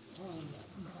ہوں۔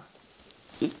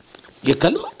 یہ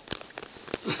کلمہ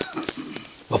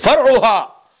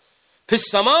وفرعها فی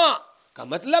السماء کا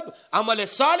مطلب عمل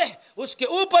صالح اس کے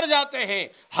اوپر جاتے ہیں۔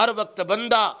 ہر وقت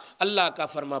بندہ اللہ کا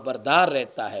فرما بردار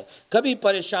رہتا ہے، کبھی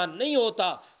پریشان نہیں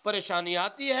ہوتا۔ پریشانی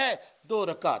آتی ہے 2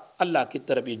 رکعت اللہ کی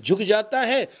طرف ہی جھک جاتا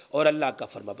ہے اور اللہ کا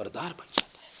فرما بردار بن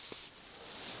جاتا ہے۔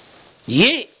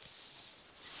 یہ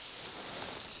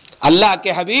اللہ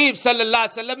کے حبیب صلی اللہ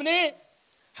علیہ وسلم نے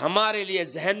ہمارے لیے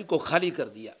ذہن کو خالی کر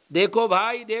دیا۔ دیکھو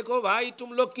بھائی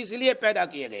تم لوگ کس لیے پیدا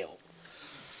کیے گئے ہو؟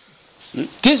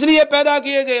 کس لیے پیدا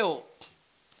کیے گئے ہو؟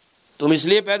 تم اس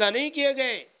لیے پیدا نہیں کیے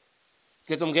گئے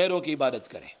کہ تم غیروں کی عبادت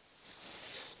کریں۔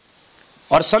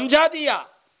 اور سمجھا دیا،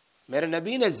 میرے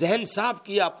نبی نے ذہن صاف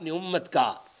کیا اپنی امت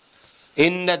کا،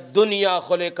 ان الدنیا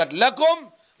خلقت لکم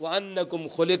وانکم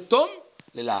خلقتم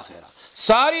للآخرہ،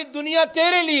 ساری دنیا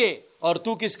تیرے لیے اور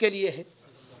تو کس کے لیے ہے؟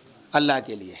 اللہ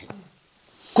کے لیے ہے۔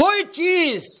 کوئی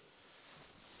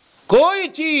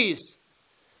چیز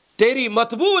تیری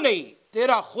مطبوع نہیں،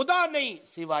 تیرا خدا نہیں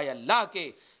سوائے اللہ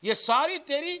کے۔ یہ ساری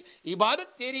تیری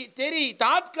عبادت تیری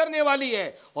اطاعت کرنے والی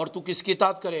ہے، اور تو کس کی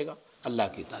اطاعت کرے گا؟ اللہ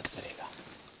کی اطاعت کرے گا۔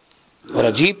 اور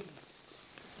عجیب،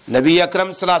 نبی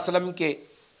اکرم صلی اللہ علیہ وسلم کے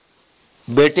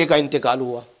بیٹے کا انتقال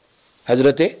ہوا،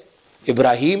 حضرت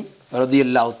ابراہیم رضی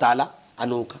اللہ تعالی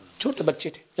عنہ کا، چھوٹے بچے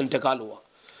تھے، انتقال ہوا۔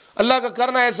 اللہ کا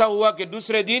کرنا ایسا ہوا کہ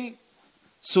دوسرے دن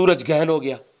سورج گہن ہو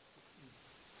گیا،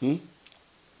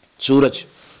 سورج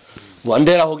وہ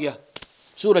اندھیرا ہو گیا،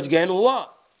 سورج گہن ہوا۔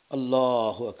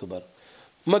 اللہ اکبر،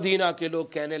 مدینہ کے لوگ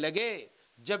کہنے لگے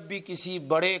جب بھی کسی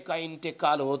بڑے کا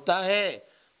انتقال ہوتا ہے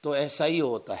تو ایسا ہی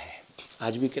ہوتا ہے۔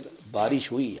 آج بھی کہ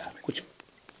بارش ہوئی یار، کچھ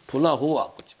پھلا ہوا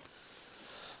کچھ۔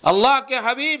 اللہ کے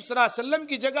حبیب صلی اللہ علیہ وسلم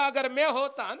کی جگہ اگر میں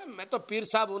ہوتا نا، میں تو پیر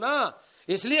صاحب ہوں نا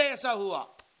اس لیے ایسا ہوا،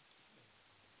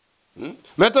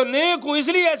 میں تو نیک ہوں اس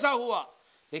لیے ایسا ہوا۔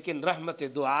 لیکن رحمت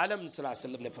دو عالم صلی اللہ علیہ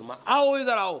وسلم نے فرمایا آؤ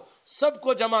ادھر آؤ، سب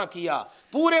کو جمع کیا،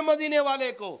 پورے مدینے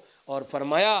والے کو، اور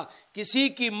فرمایا کسی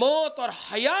کی موت اور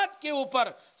حیات کے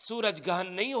اوپر سورج گہن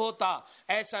نہیں ہوتا،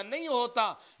 ایسا نہیں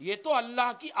ہوتا، یہ تو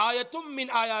اللہ کی آیتم من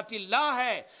آیات اللہ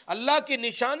ہے، اللہ کی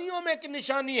نشانیوں میں ایک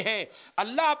نشانی ہے،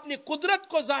 اللہ اپنی قدرت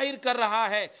کو ظاہر کر رہا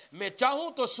ہے۔ میں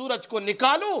چاہوں تو سورج کو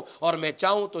نکالوں اور میں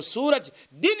چاہوں تو سورج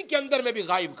دن کے اندر میں بھی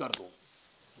غائب کر دوں،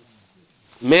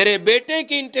 میرے بیٹے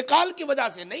کے انتقال کی وجہ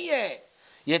سے نہیں ہے،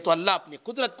 یہ تو اللہ اپنی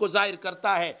قدرت کو ظاہر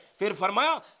کرتا ہے۔ پھر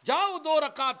فرمایا جاؤ 2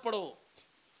 رکعت پڑھو،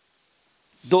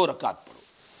 2 رکعت پڑھو۔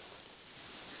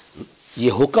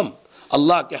 یہ حکم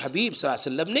اللہ کے حبیب صلی اللہ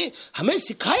علیہ وسلم نے ہمیں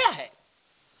سکھایا ہے،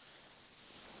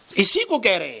 اسی کو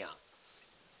کہہ رہے ہیں یہاں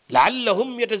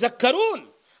لعلہم یتذکرون،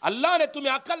 اللہ نے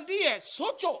تمہیں عقل دی ہے،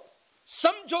 سوچو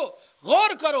سمجھو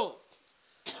غور کرو.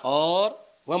 اور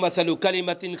وَمَثَلُ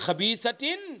كَلِمَةٍ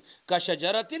خَبِيثَةٍ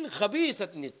كَشَجَرَةٍ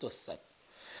خَبِيثَةٍ اجْتُثَّتْ،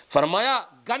 فرمایا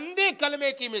گندے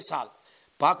کلمے کی مثال،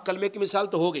 پاک کلمے کی مثال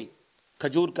تو ہو گئی،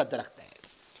 کھجور کا درخت ہے،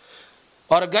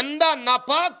 اور گندا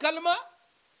ناپاک کلمہ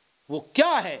وہ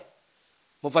کیا ہے؟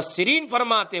 مفسرین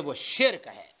فرماتے وہ شرک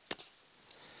ہے.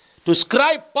 ٹو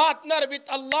اسکرائب پارٹنر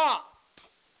وتھ اللہ،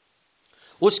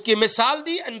 اس کی مثال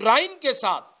دی انڈرائن کے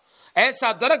ساتھ.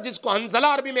 ایسا درخت جس کو ہنزلہ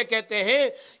عربی میں کہتے ہیں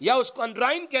یا اس کو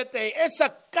انڈرائن کہتے ہیں، ایسا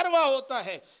کروا ہوتا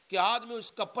ہے کہ آدمی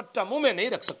اس کا پٹا منہ میں نہیں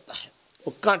رکھ سکتا ہے،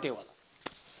 وہ کانٹے والا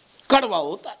کڑوا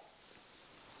ہوتا ہے.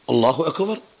 اللہ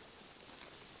اکبر.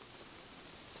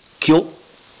 کیوں؟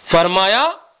 فرمایا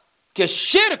کہ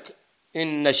شرک،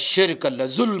 ان الشرک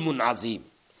لظلم عظیم،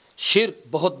 شرک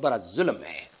بہت بڑا ظلم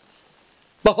ہے،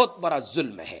 بہت بڑا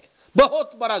ظلم ہے،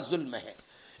 بہت بڑا ظلم ہے.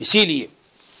 اسی لیے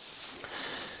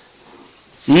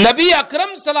نبی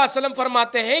اکرم صلی اللہ علیہ وسلم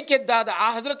فرماتے ہیں کہ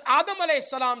حضرت آدم علیہ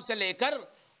السلام سے لے کر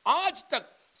آج تک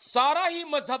سارا ہی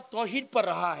مذہب توحید پر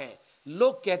رہا ہے.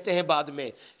 لوگ کہتے ہیں بعد میں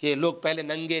کہ لوگ پہلے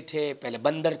ننگے تھے، پہلے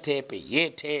بندر تھے، پھر یہ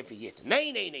تھے، پھر یہ تھے.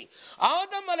 نہیں نہیں نہیں،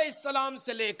 آدم علیہ السلام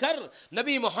سے لے کر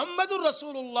نبی محمد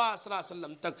الرسول اللہ صلی اللہ علیہ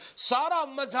وسلم تک سارا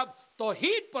مذہب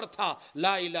توحید پر تھا،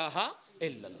 لا الہ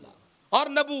الا اللہ. اور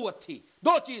نبوت تھی،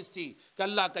 دو چیز تھی کہ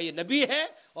اللہ کا یہ نبی ہے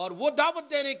اور وہ دعوت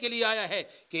دینے کے لیے آیا ہے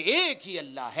کہ ایک ہی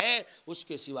اللہ ہے، اس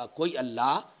کے سوا کوئی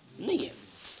اللہ نہیں ہے.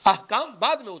 احکام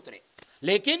بعد میں اترے،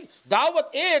 لیکن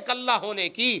دعوت ایک اللہ ہونے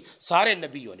کی سارے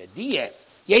نبیوں نے دی ہے.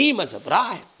 یہی مذہب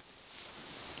رہا ہے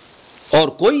اور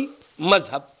کوئی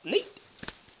مذہب نہیں،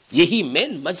 یہی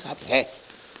مین مذہب ہے.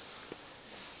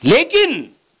 لیکن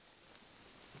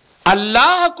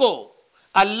اللہ کو،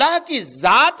 اللہ کی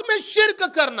ذات میں شرک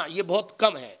کرنا یہ بہت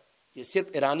کم ہے، یہ صرف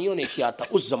ایرانیوں نے کیا تھا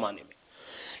اس زمانے میں.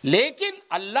 لیکن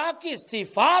اللہ کی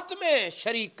صفات میں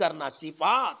شریک کرنا،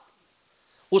 صفات،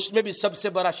 اس میں بھی سب سے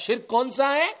بڑا شرک کون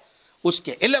سا ہے؟ اس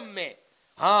کے علم میں.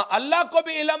 ہاں اللہ کو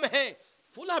بھی علم ہے،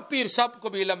 فلاں پیر صاحب کو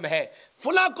بھی علم ہے،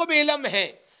 فلاں کو بھی علم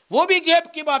ہے، وہ بھی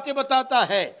غیب کی باتیں بتاتا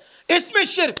ہے، اس میں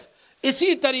شرک.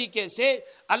 اسی طریقے سے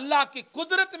اللہ کی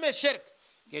قدرت میں شرک،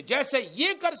 کہ جیسے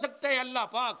یہ کر سکتے ہیں اللہ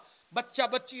پاک، بچہ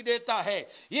بچی دیتا ہے،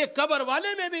 یہ قبر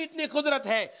والے میں بھی اتنی قدرت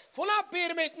ہے، فلاں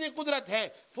پیر میں اتنی قدرت ہے،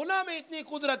 فلاں میں اتنی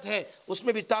قدرت ہے، اس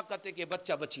میں بھی طاقت ہے کہ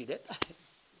بچہ بچی دیتا ہے.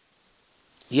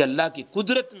 یہ اللہ کی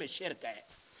قدرت میں شرک ہے.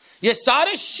 یہ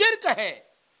سارے شرک ہے.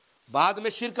 بعد میں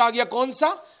شرک آ گیا کون سا؟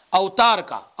 اوتار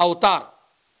کا. اوتار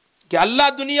کہ اللہ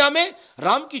دنیا میں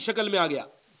رام کی شکل میں آ گیا،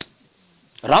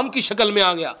 رام کی شکل میں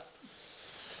آ گیا،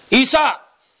 عیسیٰ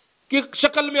کی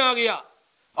شکل میں آ گیا،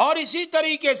 اور اسی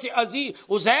طریقے سے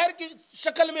عزیر کی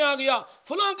شکل میں آ گیا،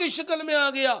 فلاں کی شکل میں آ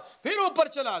گیا، پھر اوپر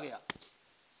چلا گیا.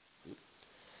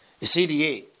 اسی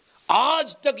لیے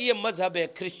آج تک یہ مذہب ہے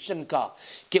کرسچن کا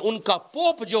کہ ان کا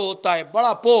پوپ جو ہوتا ہے،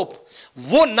 بڑا پوپ،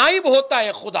 وہ نائب ہوتا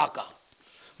ہے خدا کا.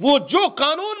 وہ جو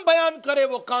قانون بیان کرے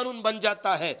وہ قانون بن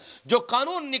جاتا ہے، جو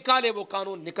قانون نکالے وہ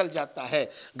قانون نکل جاتا ہے.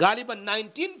 غالباً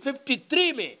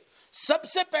 1953 میں سب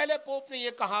سے پہلے پوپ نے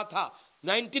یہ کہا تھا،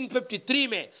 1953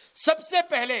 میں سب سے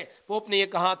پہلے پوپ نے یہ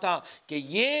کہا تھا کہ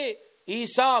یہ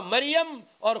عیسیٰ، مریم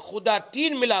اور خدا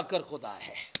تین ملا کر خدا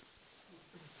ہے.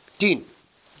 تین.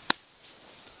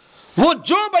 وہ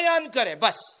جو بیان کرے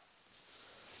بس،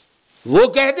 وہ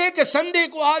کہہ دے کہ سنڈے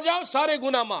کو آ جاؤ سارے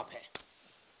گناہ معاف ہے،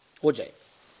 ہو جائے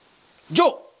جو.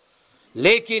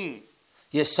 لیکن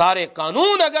یہ سارے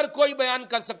قانون اگر کوئی بیان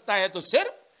کر سکتا ہے تو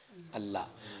صرف اللہ.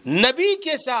 نبی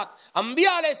کے ساتھ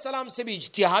انبیاء علیہ السلام سے بھی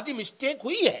اجتہادی مسٹیک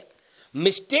ہوئی ہے،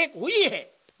 مسٹیک ہوئی ہے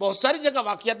بہت ساری جگہ.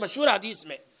 واقعات مشہور حدیث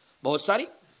میں بہت ساری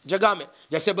جگہ میں،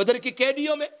 جیسے بدر کی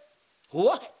قیدیوں میں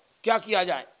ہوا ہے. کیا کیا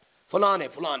جائے؟ فلانے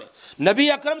فلانے. نبی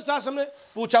اکرم صلی اللہ علیہ وسلم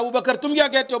نے پوچھا ابو بکر تم کیا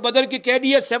کہتے ہو؟ بدر کی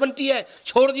قیدی ہے، 70 ہے،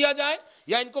 چھوڑ دیا جائے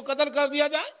یا ان کو قتل کر دیا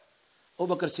جائے؟ ابو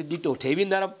بکر صدیق تو اٹھے بھی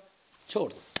نرم، چھوڑ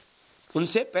دو، ان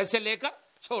سے پیسے لے کر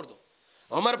چھوڑ دو.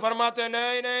 عمر فرماتے ہیں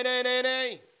نہیں نہیں نہیں نہیں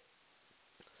نہیں،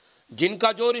 جن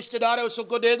کا جو رشتہ دار ہے اس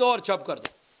کو دے دو اور چپ کر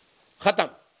دو، ختم.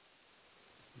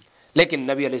 لیکن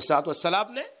نبی علیہ الصلوۃ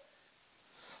والسلام نے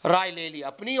رائے لے لی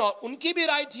اپنی، اور ان کی بھی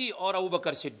رائے تھی اور ابو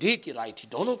بکر صدیق کی رائے تھی،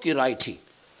 دونوں کی رائے تھی.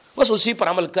 بس اسی پر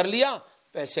عمل کر لیا،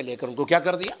 پیسے لے کر ان کو کیا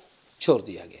کر دیا؟ چھوڑ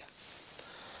دیا گیا.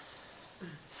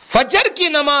 فجر کی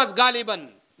نماز غالباً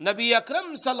نبی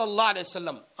اکرم صلی اللہ علیہ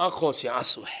وسلم آنکھوں سے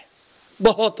آنسو ہے،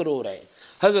 بہت رو رہے ہیں.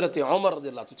 حضرت عمر رضی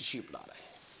اللہ عنہ تشریف لا رہے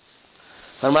ہیں.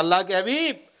 فرمایا اللہ کے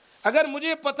حبیب اگر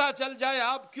مجھے پتا چل جائے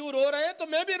آپ کیوں رو رہے ہیں تو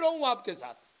میں بھی روؤں آپ کے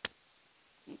ساتھ.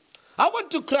 I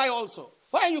want to cry also.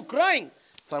 Why are you crying?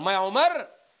 فرمایا عمر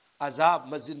عذاب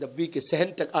مسجد نبوی کے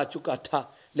صحن تک آ چکا تھا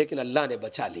لیکن اللہ نے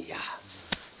بچا لیا.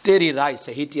 تیری رائے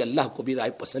صحیح تھی, اللہ کو بھی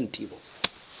رائے پسند تھی. وہ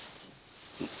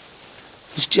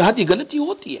اجتہادی غلطی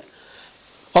ہوتی ہے,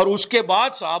 اور اس کے بعد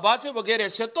صحابہ سے وغیرہ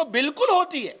سے تو بالکل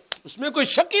ہوتی ہے, اس میں کوئی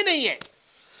شک ہی نہیں ہے.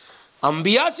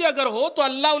 انبیاء سے اگر ہو تو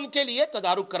اللہ ان کے لیے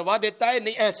تدارک کروا دیتا ہے,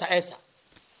 نہیں ایسا ایسا.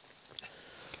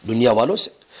 دنیا والوں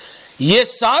سے یہ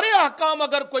سارے احکام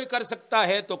اگر کوئی کر سکتا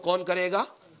ہے تو کون کرے گا؟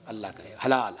 اللہ کرے گا.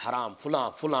 حلال حرام فلاں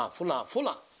فلاں فلاں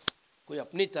فلاں کوئی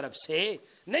اپنی طرف سے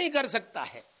نہیں کر سکتا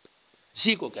ہے.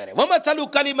 اسی کو کہہ رہے ہیں وَمَثَلُ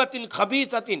كَلِمَةٍ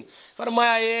خَبِيثَةٍ,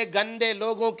 فرمایا یہ گندے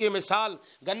لوگوں کی مثال,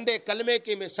 گندے کلمے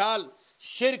کی مثال,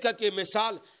 شرک کی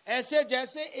مثال, ایسے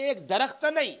جیسے ایک درخت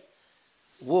نہیں,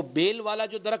 وہ بیل والا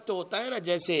جو درخت ہوتا ہے نا,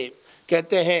 جیسے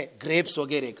کہتے ہیں گریپس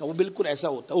وغیرہ کا, وہ بالکل ایسا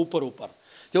ہوتا ہے اوپر اوپر,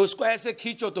 کہ اس کو ایسے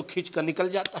کھینچو تو کھینچ کر نکل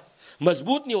جاتا ہے,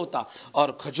 مضبوط نہیں ہوتا. اور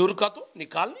کھجور کا تو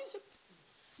نکال نہیں سکتے,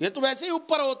 یہ تو ویسے ہی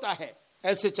اوپر ہوتا ہے,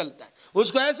 ایسے چلتا ہے,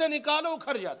 اس کو ایسے نکالو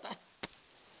اکھڑ جاتا ہے,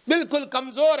 بالکل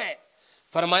کمزور ہے.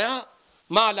 فرمایا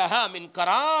ما لہا من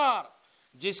قرار,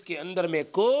 جس کے اندر میں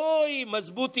کوئی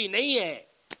مضبوطی نہیں ہے.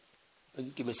 ان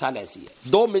کی مثال ایسی ہے.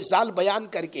 دو مثال بیان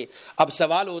کر کے اب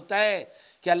سوال ہوتا ہے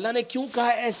کہ اللہ نے کیوں کہا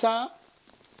ایسا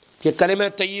کہ کلمہ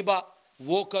طیبہ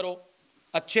وہ کرو,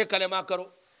 اچھے کلمہ کرو,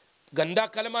 گندا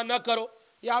کلمہ نہ کرو.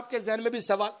 یہ آپ کے ذہن میں بھی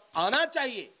سوال آنا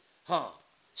چاہیے, ہاں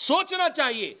سوچنا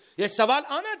چاہیے, یہ سوال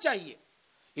آنا چاہیے.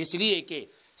 اس لیے کہ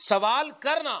سوال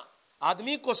کرنا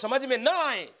آدمی کو سمجھ میں نہ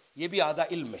آئے یہ بھی آدھا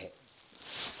علم ہے,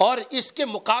 اور اس کے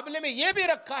مقابلے میں یہ بھی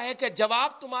رکھا ہے کہ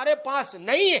جواب تمہارے پاس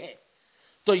نہیں ہے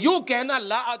تو یوں کہنا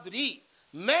لا ادری,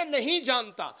 میں نہیں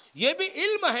جانتا, یہ بھی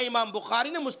علم ہے. امام بخاری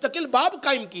نے مستقل باب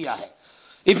قائم کیا ہے.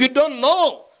 If you don't know,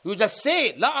 you just say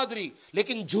لا ادری,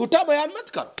 لیکن جھوٹا بیان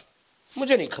مت کرو,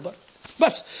 مجھے نہیں خبر,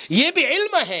 بس. یہ بھی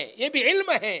علم ہے, یہ بھی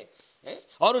علم ہے,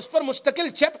 اور اس پر مستقل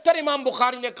چیپٹر امام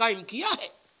بخاری نے قائم کیا ہے.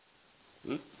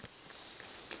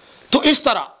 تو اس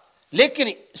طرح, لیکن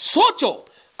سوچو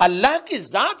اللہ کی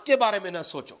ذات کے بارے میں نہ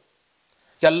سوچو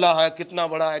کہ اللہ ہے, کتنا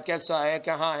بڑا ہے, کیسا ہے,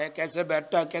 کہاں ہے, کیسے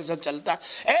بیٹھتا ہے, کیسے چلتا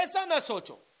ہے, ایسا نہ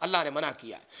سوچو. اللہ نے منع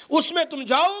کیا ہے, اس میں تم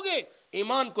جاؤ گے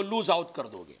ایمان کو لوز آؤٹ کر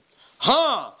دو گے.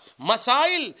 ہاں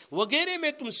مسائل وغیرہ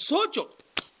میں تم سوچو,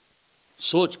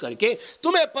 سوچ کر کے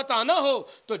تمہیں پتہ نہ ہو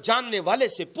تو جاننے والے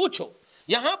سے پوچھو.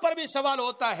 یہاں پر بھی سوال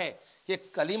ہوتا ہے کہ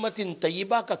کلمۃ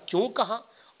طیبہ کا کیوں کہا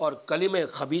اور کلمہ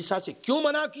خبیثہ سے کیوں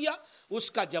منع کیا. اس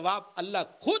کا جواب اللہ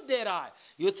خود دے رہا ہے,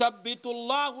 یثبت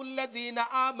اللہ الذین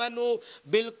آمنوا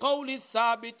بالقول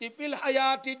الثابت فی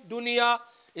الحیات الدنیا.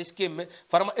 اس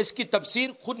کی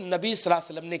تفسیر خود نبی صلی اللہ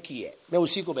علیہ وسلم نے کی ہے, میں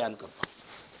اسی کو بیان کرتا ہوں.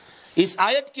 اس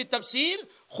آیت کی تفسیر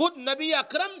خود نبی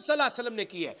اکرم صلی اللہ علیہ وسلم نے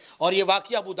کی ہے, اور یہ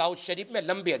واقعہ ابو داؤد شریف میں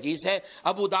لمبی حدیث ہے.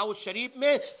 ابو داؤد شریف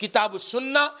میں کتاب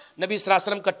السنہ, نبی صلی اللہ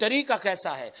علیہ وسلم کا طریقہ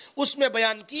کیسا ہے اس میں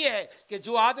بیان کیا ہے کہ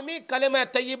جو آدمی کلمہ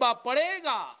طیبہ پڑھے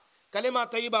گا, کلمہ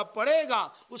طیبہ پڑھے گا,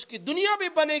 اس کی دنیا بھی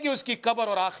بنے گی, اس کی قبر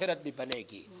اور آخرت بھی بنے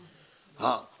گی.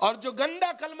 ہاں, اور جو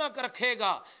گندا کلمہ رکھے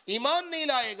گا, ایمان نہیں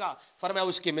لائے گا, فرمایا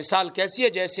اس کی مثال کیسی ہے,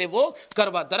 جیسے وہ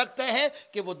کروا درخت ہے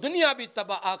کہ وہ دنیا بھی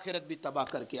تباہ آخرت بھی تباہ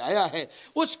کر کے آیا ہے.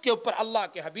 اس کے اوپر اللہ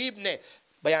کے حبیب نے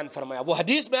بیان فرمایا. وہ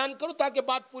حدیث بیان کروں تاکہ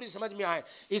بات پوری سمجھ میں آئے.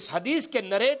 اس حدیث کے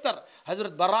نریٹر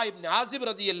حضرت براء ابن عازب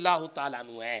رضی اللہ تعالیٰ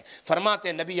عنہ ہیں. فرماتے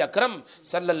ہیں نبی اکرم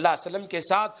صلی اللہ علیہ وسلم کے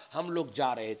ساتھ ہم لوگ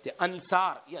جا رہے تھے.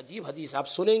 انصار, یہ عجیب حدیث آپ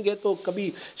سنیں گے تو کبھی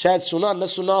شاید سنا نہ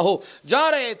سنا ہو.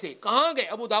 جا رہے تھے, کہاں گئے؟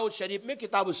 ابو داؤد شریف میں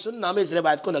کتاب السنہ میں اس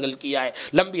روایت کو نقل کیا ہے,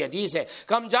 لمبی حدیث ہے.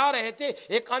 کہ ہم جا رہے تھے,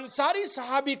 ایک انصاری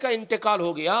صحابی کا انتقال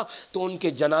ہو گیا تو ان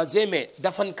کے جنازے میں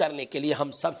دفن کرنے کے لیے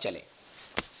ہم سب چلے,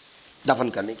 دفن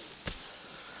کرنے کی.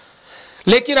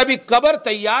 لیکن ابھی قبر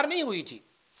تیار نہیں ہوئی تھی,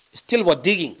 اسٹل وہ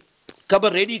ڈگنگ,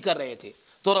 قبر ریڈی کر رہے تھے.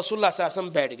 تو رسول اللہ صلی اللہ علیہ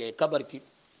وسلم بیٹھ گئے, قبر کی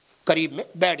قریب میں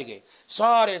بیٹھ گئے,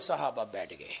 سارے صحابہ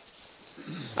بیٹھ گئے.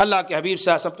 اللہ کے حبیب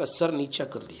صلی اللہ علیہ وسلم کا سر نیچا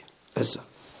کر لیا, ایسا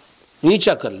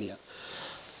نیچا کر لیا,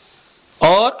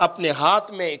 اور اپنے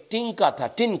ہاتھ میں ایک ٹنکا تھا,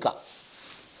 ٹنکا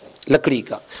لکڑی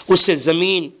کا, اس سے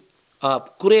زمین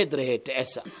آپ کرید رہے تھے,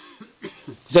 ایسا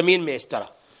زمین میں اس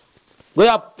طرح.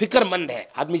 گویا فکر مند ہے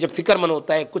آدمی, جب فکر مند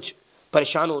ہوتا ہے کچھ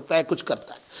پریشان ہوتا ہے, کچھ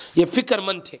کرتا ہے, یہ فکر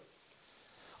مند تھے.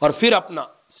 اور پھر اپنا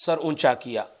سر اونچا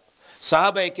کیا.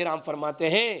 صحابہ کرام فرماتے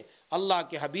ہیں اللہ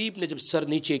کے حبیب نے جب سر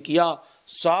نیچے کیا,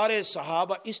 سارے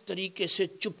صحابہ اس طریقے سے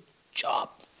چپ چاپ,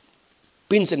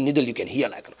 پن سے needle you can hear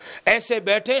like, ایسے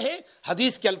بیٹھے ہیں.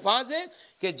 حدیث کے الفاظ ہیں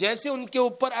کہ جیسے ان کے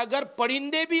اوپر اگر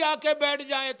پرندے بھی آ کے بیٹھ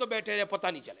جائیں تو بیٹھے رہے, پتہ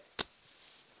نہیں چلے,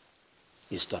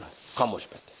 اس طرح خاموش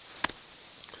بیٹھے.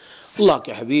 اللہ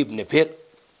کے حبیب نے پھر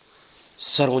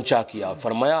سر اونچا کیا,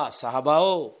 فرمایا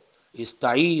صحاباؤ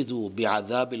استعیذوا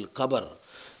بعذاب القبر,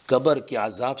 قبر کے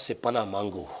عذاب سے پناہ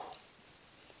مانگو.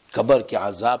 قبر کے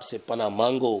عذاب سے پناہ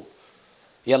مانگو،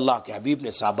 یہ اللہ کے حبیب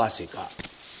نے صحابہ سے کہا۔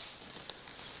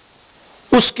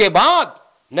 اس کے بعد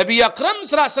نبی اکرم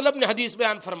صلی اللہ علیہ وسلم نے حدیث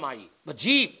بیان فرمائی،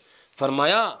 عجیب،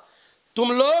 فرمایا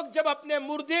تم لوگ جب اپنے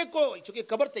مردے کو، چونکہ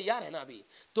قبر تیار ہے نا ابھی،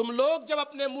 تم لوگ جب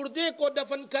اپنے مردے کو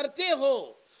دفن کرتے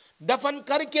ہو، دفن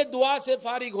کر کے دعا سے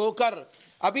فارغ ہو کر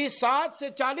ابھی 7 سے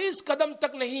 40 قدم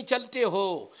تک نہیں چلتے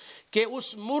ہو کہ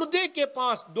اس مردے کے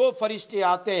پاس 2 فرشتے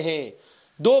آتے ہیں،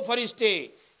 2 فرشتے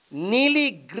نیلی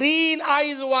گرین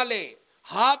آئیز والے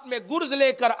ہاتھ میں گرز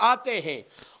لے کر آتے ہیں،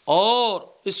 اور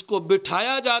اس کو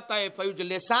بٹھایا جاتا ہے،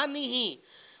 فیجلسانہ،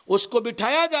 اس کو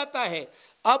بٹھایا جاتا ہے۔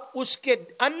 اب اس کے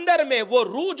اندر میں وہ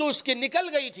روح جو اس کی نکل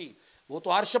گئی تھی، وہ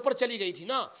تو عرش پر چلی گئی تھی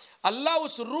نا، اللہ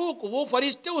اس روح کو، وہ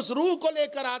فرشتے اس روح کو لے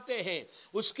کر آتے ہیں،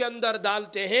 اس کے اندر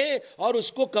ڈالتے ہیں اور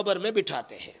اس کو قبر میں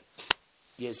بٹھاتے ہیں۔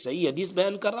 یہ صحیح حدیث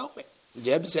بیان کر رہا ہوں میں،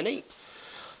 جیب سے نہیں۔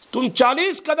 تم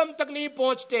 40 قدم تک نہیں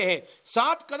پہنچتے ہیں،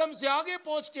 60 قدم سے آگے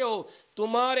پہنچتے ہو،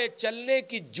 تمہارے چلنے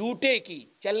کی جوتے کی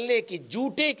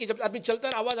جب آدمی چلتا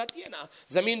ہے آواز آتی ہے نا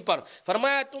زمین پر،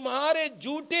 فرمایا تمہارے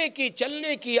جوتے کی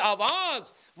چلنے کی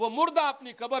آواز وہ مردہ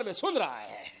اپنی قبر میں سن رہا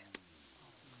ہے،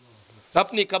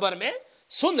 اپنی قبر میں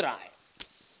سن رہا ہے۔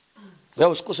 میں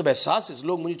اس کو سب احساس ہے،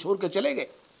 لوگ مجھے چھوڑ کے چلے گئے،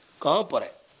 کہاں پر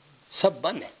ہے؟ سب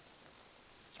بند ہے۔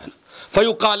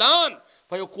 فیقولان،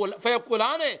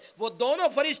 وہ دونوں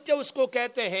فرشتے اس کو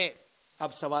کہتے ہیں،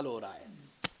 اب سوال ہو رہا ہے،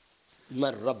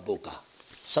 من ربو کا،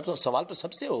 سب سوال تو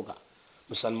سب سے ہوگا،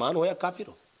 مسلمان ہو یا کافر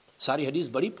ہو، ساری حدیث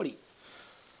بڑی پڑی،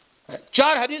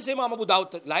 4 حدیث امام ابو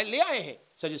داؤد لے آئے ہیں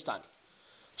سجستانی۔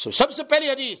 سب سے پہلی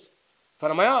حدیث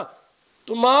فرمایا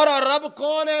تمہارا رب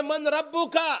کون ہے؟ من ربو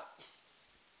کا،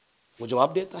 وہ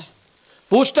جواب دیتا ہے،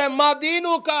 پوچھتا ہے ما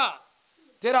دینو کا،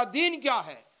 تیرا دین کیا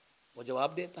ہے؟ وہ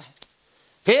جواب دیتا ہے۔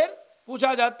 پھر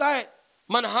پوچھا جاتا ہے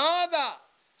من ھذا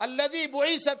الذی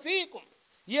بعث فیکم،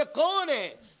 یہ کون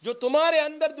ہے جو تمہارے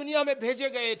اندر دنیا میں بھیجے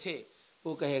گئے تھے؟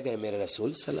 وہ کہے گئے میرے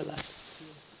رسول صلی اللہ علیہ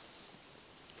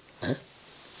وسلم،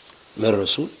 میرے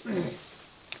رسول۔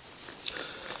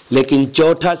 لیکن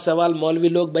چوتھا سوال مولوی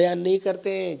لوگ بیان نہیں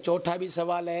کرتے ہیں، چوتھا بھی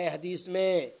سوال ہے حدیث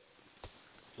میں،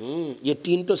 یہ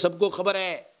 3 تو سب کو خبر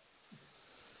ہے،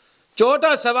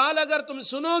 چوتھا سوال اگر تم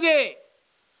سنو گے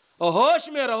اور ہوش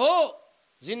میں رہو،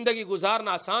 زندگی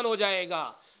گزارنا آسان ہو جائے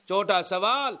گا۔ چوتھا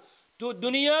سوال، تو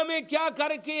دنیا میں کیا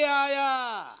کر کے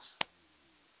آیا؟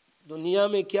 دنیا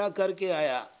میں کیا کر کے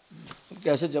آیا؟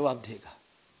 کیسے جواب دے گا؟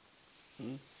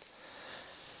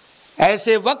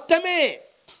 ایسے وقت میں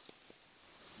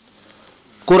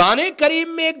قرآن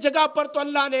کریم میں ایک جگہ پر تو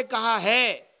اللہ نے کہا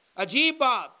ہے، عجیب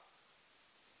بات،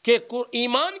 کہ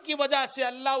ایمان کی وجہ سے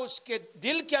اللہ اس کے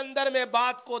دل کے اندر میں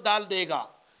بات کو ڈال دے گا،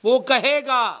 وہ کہے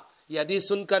گا، یہ حدیث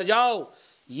سن کر جاؤ،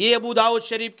 یہ ابو داؤد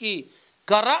شریف کی،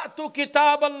 قرأت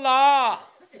کتاب اللہ،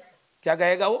 کیا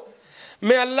کہے گا وہ؟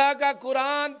 میں اللہ کا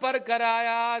قرآن پڑھ کر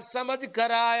آیا، سمجھ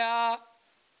کر آیا،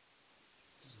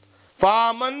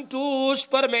 فآمنت، اس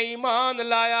پر میں ایمان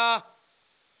لایا،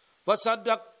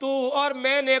 وصدقت، اور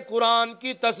میں نے قرآن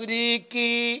کی تصدیق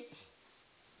کی۔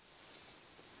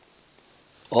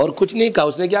 اور کچھ نہیں کہا،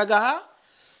 اس نے کیا کہا؟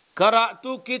 قرأت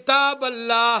کتاب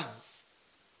اللہ۔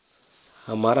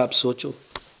 ہمارا اب سوچو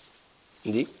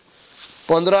جی،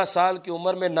 15 سال کی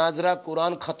عمر میں ناظرہ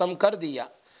قرآن ختم کر دیا،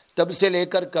 تب سے لے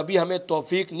کر کبھی ہمیں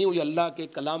توفیق نہیں ہوئی اللہ کے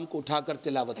کلام کو اٹھا کر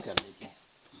تلاوت کرنے کی۔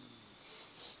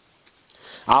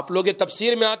 آپ لوگ یہ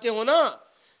تفسیر میں آتے ہو نا،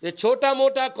 یہ چھوٹا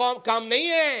موٹا کام نہیں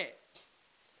ہے،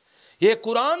 یہ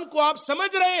قرآن کو آپ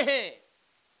سمجھ رہے ہیں،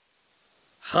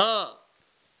 ہاں،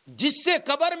 جس سے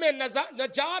قبر میں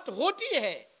نجات ہوتی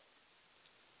ہے،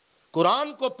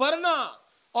 قرآن کو پڑھنا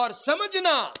اور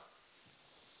سمجھنا۔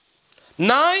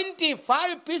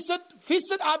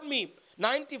 95% آدمی،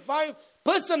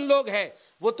 95% لوگ ہیں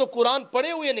وہ تو قرآن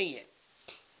پڑھے ہوئے نہیں ہیں،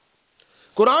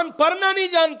 قرآن پڑھنا نہیں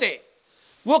جانتے،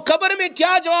 وہ قبر میں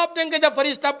کیا جواب دیں گے جب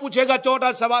فرشتہ پوچھے گا؟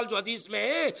 چوتھا سوال جو حدیث میں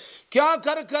ہے، کیا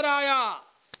کر کر آیا؟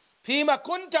 فیما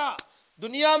کنتا،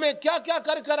 دنیا میں کیا کیا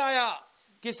کر کر آیا؟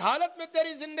 کس حالت میں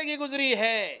تیری زندگی گزری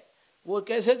ہے؟ وہ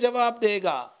کیسے جواب دے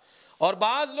گا؟ اور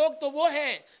بعض لوگ تو وہ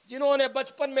ہیں جنہوں نے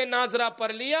بچپن میں ناظرہ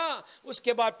پڑھ لیا، اس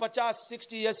کے بعد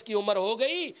 50-60 ایئرس کی عمر ہو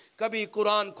گئی، کبھی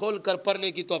قرآن کھول کر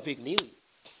پڑھنے کی توفیق نہیں ہوئی۔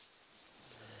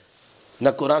 نہ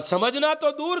قرآن سمجھنا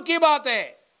تو دور کی بات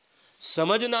ہے،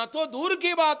 سمجھنا تو دور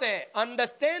کی بات ہے،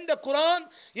 انڈرسٹینڈ قرآن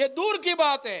یہ دور کی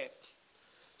بات ہے،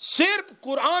 صرف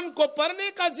قرآن کو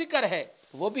پڑھنے کا ذکر ہے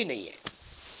وہ بھی نہیں ہے۔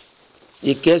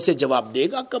 یہ کیسے جواب دے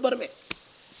گا قبر میں؟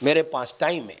 میرے پاس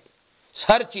ٹائم ہے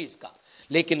ہر چیز کا،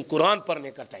 لیکن قرآن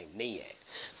پڑھنے کا ٹائم نہیں ہے۔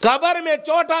 قبر میں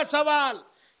چوتھا سوال،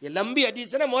 یہ لمبی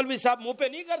حدیث ہے نا، مولوی صاحب منہ پہ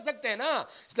نہیں کر سکتے نا،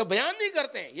 اس لیے بیان نہیں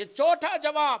کرتے ہیں، یہ چوتھا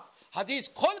جواب حدیث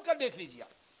کھول کر دیکھ لیجیے۔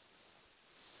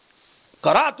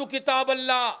 قرأت کتاب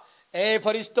اللہ، اے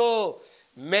فرشتو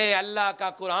میں اللہ کا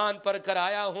قرآن پڑھ کر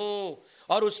آیا ہوں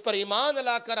اور اس پر ایمان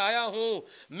لا کر آیا ہوں،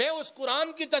 میں اس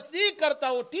قرآن کی تصدیق کرتا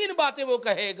ہوں۔ 3 باتیں وہ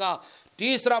کہے گا۔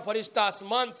 تیسرا فرشتہ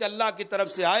آسمان سے اللہ کی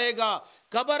طرف سے آئے گا،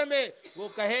 قبر میں وہ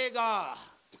کہے گا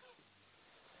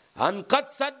ان قد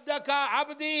صدق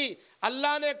عبدی،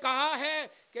 اللہ نے کہا ہے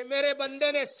کہ میرے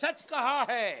بندے نے سچ کہا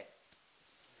ہے،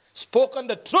 اسپوکن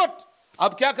دا ٹروتھ۔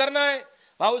 اب کیا کرنا ہے؟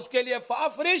 اور اس کے لیے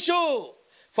فافریشو،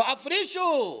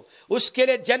 اس کے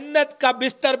لیے جنت کا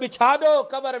بستر بچھا دو،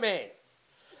 قبر میں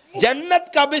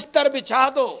جنت کا بستر بچھا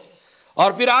دو۔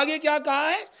 اور پھر آگے کیا کہا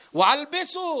ہے؟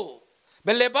 وَالْبِسُوا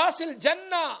بِلِبَاسِ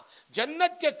الْجَنَّةِ،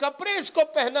 جنت کے کپڑے اس کو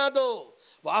پہنا دو۔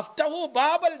 وَافْتَحُوا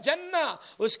بَابَ الْجَنَّةِ،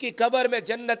 اس کی قبر میں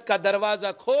جنت کا دروازہ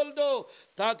کھول دو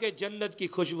تاکہ جنت کی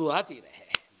خوشبو آتی رہے۔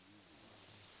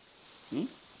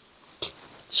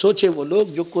 سوچے وہ لوگ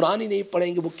جو قرآن ہی نہیں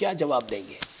پڑھیں گے وہ کیا جواب دیں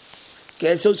گے،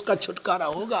 کیسے اس کا چھٹکارا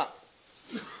ہوگا؟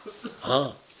 ہاں،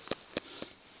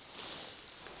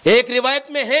 ایک روایت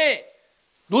میں ہے،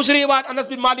 دوسری روایت انس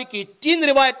بن مالک کی،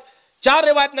 4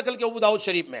 روایت نقل کے ابو داؤد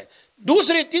شریف میں۔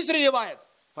 تیسری روایت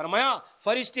فرمایا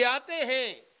فرشتے آتے ہیں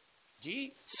جی،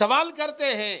 سوال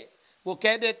کرتے ہیں، وہ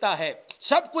کہہ دیتا ہے،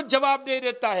 سب کچھ جواب دے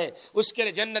دیتا ہے، اس کے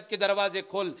لیے جنت کے دروازے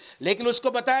کھول، لیکن اس کو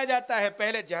بتایا جاتا ہے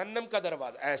پہلے جہنم کا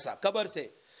دروازہ، ایسا قبر سے،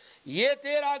 یہ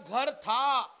تیرا گھر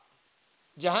تھا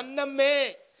جہنم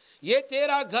میں، یہ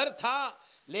تیرا گھر تھا،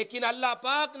 لیکن اللہ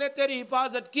پاک نے تیری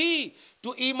حفاظت کی،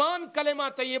 تو ایمان کلمہ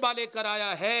طیبہ لے کر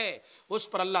آیا ہے، اس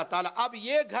پر اللہ تعالیٰ اب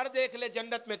یہ گھر دیکھ لے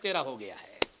جنت میں تیرا ہو گیا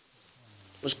ہے۔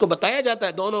 اس کو بتایا جاتا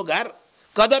ہے دونوں گھر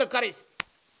قدر کر اس کی۔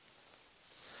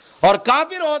 اور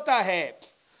کافر ہوتا ہے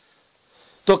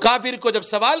تو کافر کو جب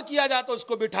سوال کیا جاتا اس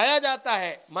کو بٹھایا جاتا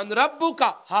ہے، من ربو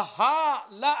کا، ہا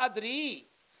لا ادری،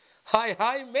 ہائے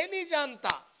ہائے میں نہیں جانتا۔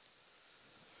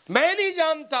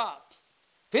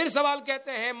 پھر سوال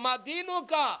کہتے ہیں ما دینوں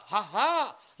کا،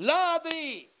 ہا لا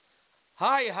ادری،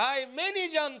 ہائے ہائے میں نہیں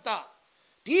جانتا۔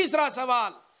 تیسرا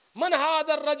سوال من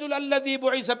ھذا الرجل الذی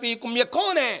بعث فیکم، یہ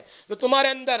کون ہے جو تمہارے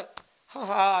اندر،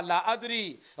 ہا لا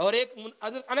ادری۔ اور ایک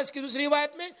انس کی دوسری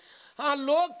روایت میں، ہاں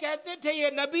لوگ کہتے تھے یہ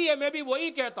نبی ہے، میں بھی وہی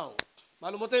کہتا ہوں،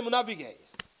 معلوم ہوتا ہے منافق ہے،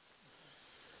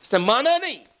 اس نے مانا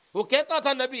نہیں، وہ کہتا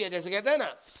تھا نبی ہے، جیسے کہتے ہیں نا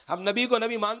ہم نبی کو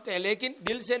نبی مانتے ہیں لیکن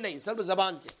دل سے نہیں، صرف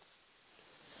زبان سے۔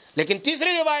 لیکن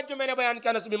تیسری روایت جو میں نے بیان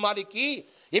کیا انس بن مالک کی،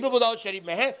 یہ بھی ابو داؤد شریف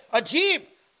میں ہے، عجیب،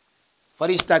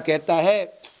 فرشتہ کہتا ہے،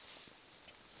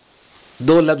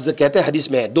 2 لفظ کہتے ہیں حدیث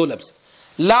میں ہے، 2 لفظ،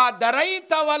 لا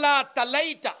دریت ولا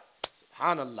تلیت،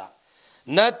 سبحان اللہ،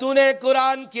 نہ تو نے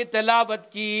قرآن کی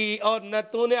تلاوت کی اور نہ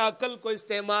تو نے عقل کو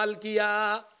استعمال کیا۔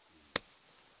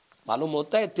 معلوم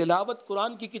ہوتا ہے تلاوت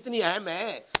قرآن کی کتنی اہم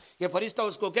ہے۔ یہ فرشتہ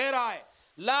اس کو کہہ رہا ہے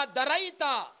لا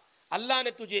دریتا، اللہ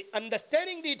نے تجھے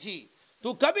انڈرسٹینڈنگ دی تھی،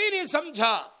 تو کبھی نہیں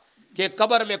سمجھا کہ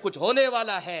قبر میں کچھ ہونے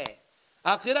والا ہے،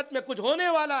 آخرت میں کچھ ہونے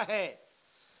والا ہے۔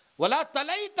 ولا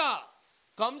تلیتا،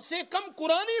 کم سے کم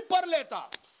قرآن ہی پڑھ لیتا،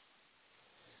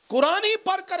 قرآن ہی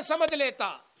پڑھ کر سمجھ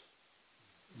لیتا۔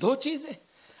 2 چیزیں،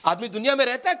 آدمی دنیا میں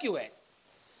رہتا کیوں ہے؟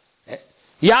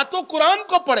 یا تو قرآن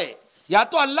کو پڑھے یا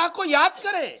تو اللہ کو یاد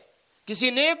کرے، کسی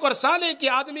نیک اور صالح کی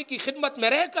آدمی کی خدمت میں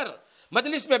رہ کر،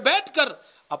 مجلس میں بیٹھ کر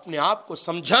اپنے آپ کو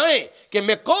سمجھائیں کہ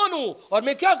میں کون ہوں اور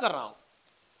میں کیا کر رہا ہوں،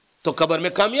 تو قبر میں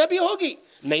کامیابی ہوگی۔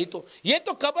 نہیں تو یہ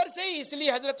تو قبر سے ہی، اس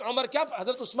لیے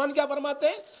حضرت عثمان کیا فرماتے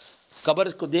ہیں،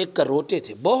 قبر کو دیکھ کر روتے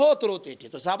تھے، بہت روتے تھے،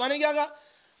 تو صحابہ نے کیا کہا،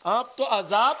 آپ تو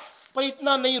عذاب پر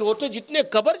اتنا نہیں روتے جتنے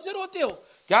قبر سے روتے ہو۔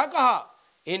 کیا کہا،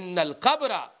 ان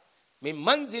القبر من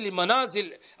منزل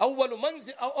منازل، اول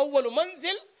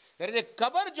منزل،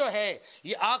 قبر جو ہے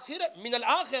یہ آخرت، من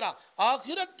الآخرہ،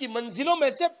 آخرت کی منزلوں میں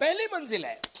سے پہلی منزل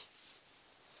ہے۔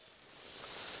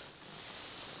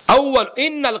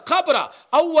 ان القبر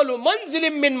اول منزل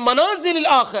من منازل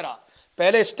الآخرہ،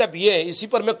 پہلے سٹیپ یہ ہے، اسی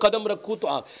پر میں قدم رکھوں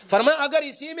تو فرمایا اگر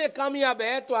اسی میں کامیاب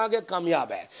ہے تو آگے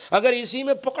کامیاب ہے، اگر اسی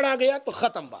میں پکڑا گیا تو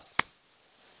ختم بات۔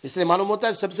 اس لیے معلوم ہوتا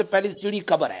ہے سب سے پہلی سیڑھی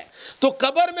قبر ہے۔ تو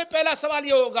قبر میں پہلا سوال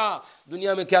یہ ہوگا،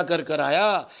 دنیا میں کیا کر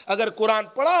آیا؟ اگر قرآن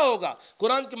پڑھا ہوگا،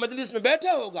 قرآن کی مجلس میں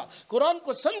بیٹھا ہوگا، قرآن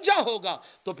کو سمجھا ہوگا،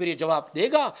 تو پھر یہ جواب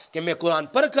دے گا کہ میں قرآن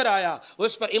پڑھ کر آیا،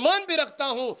 اس پر ایمان بھی رکھتا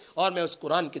ہوں اور میں اس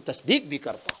قرآن کی تصدیق بھی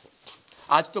کرتا ہوں۔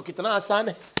 آج تو کتنا آسان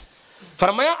ہے۔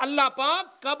 فرمایا اللہ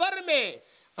پاک قبر میں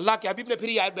اللہ کے حبیب نے پھر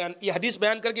یہ حدیث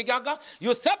بیان کر کے کیا کہا؟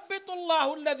 یثبت اللہ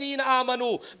الذین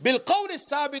آمنوا بالقول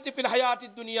الثابت فی الحیات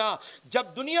الدنیا.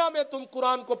 جب دنیا میں تم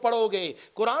قرآن کو پڑھو گے،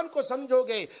 قرآن کو سمجھو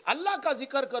گے، اللہ کا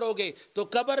ذکر کرو گے، تو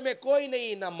قبر میں کوئی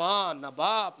نہیں، نہ ماں، نہ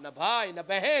باپ، نہ بھائی، نہ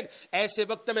بہن. ایسے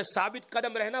وقت میں ثابت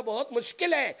قدم رہنا بہت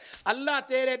مشکل ہے. اللہ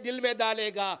تیرے دل میں ڈالے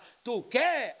گا، تو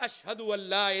کہہ اشہد ان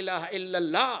لا الہ الا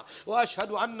اللہ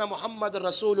واشہد ان محمد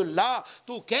رسول اللہ.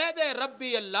 تو کہہ دے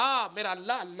ربی اللہ، میرا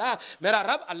اللہ میرا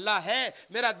رب اللہ ہے،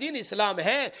 میرا دین اسلام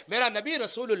ہے، میرا نبی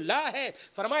رسول اللہ ہے.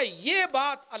 فرمائے یہ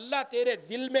بات اللہ تیرے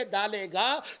دل میں ڈالے گا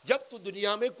جب تو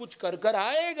دنیا میں کچھ کر کر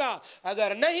آئے گا،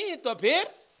 اگر نہیں تو پھر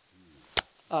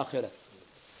آخرت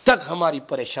تک ہماری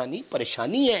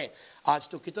پریشانی ہے. آج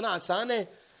تو کتنا آسان ہے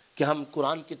کہ ہم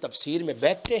قرآن کی تفسیر میں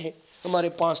بیٹھتے ہیں، ہمارے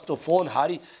پاس تو فون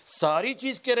ساری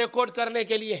چیز کے ریکارڈ کرنے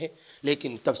کے لیے ہے،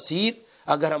 لیکن تفسیر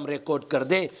اگر ہم ریکارڈ کر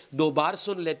دیں 2 بار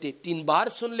سن لیتے، 3 بار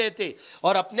سن لیتے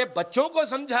اور اپنے بچوں کو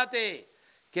سمجھاتے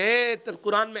کہ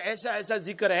قرآن میں ایسا ایسا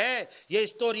ذکر ہے، یہ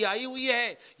اسٹوری آئی ہوئی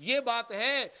ہے، یہ بات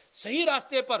ہے، صحیح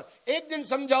راستے پر. 1 دن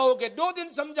سمجھاؤ گے، 2 دن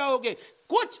سمجھاؤ گے،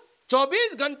 کچھ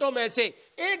 24 گھنٹوں میں سے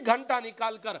 1 گھنٹہ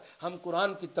نکال کر ہم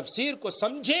قرآن کی تفسیر کو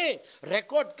سمجھیں،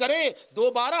 ریکارڈ کریں،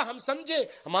 دوبارہ ہم سمجھیں.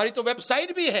 ہماری تو ویب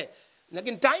سائٹ بھی ہے،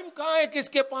 لیکن ٹائم کہاں ہے کس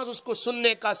کے پاس اس کو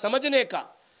سننے کا، سمجھنے کا.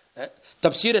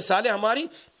 تفسیر صالح ہماری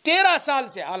 13 سال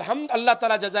سے الحمد اللہ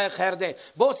تعالیٰ جزائے خیر دے.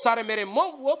 بہت سارے میرے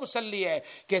وہ مسلی ہے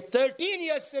کہ 13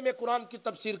 ایئرس سے میں قرآن کی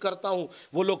تفسیر کرتا ہوں.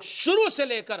 وہ لوگ شروع سے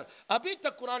لے کر ابھی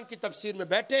تک قرآن کی تفسیر میں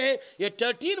بیٹھے ہیں. یہ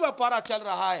 13واں پارہ چل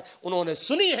رہا ہے، انہوں نے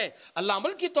سنی ہے. اللہ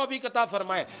عمل کی توفیق عطا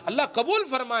فرمائے، اللہ قبول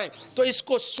فرمائے. تو اس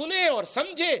کو سنے اور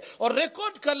سمجھے اور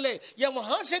ریکارڈ کر لے، یا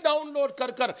وہاں سے ڈاؤن لوڈ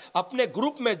کر کر اپنے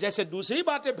گروپ میں جیسے دوسری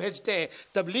باتیں بھیجتے ہیں.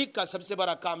 تبلیغ کا سب سے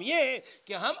بڑا کام یہ ہے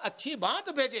کہ ہم اچھی بات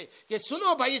بھیجیں کہ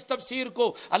سنو بھائی اس تفسیر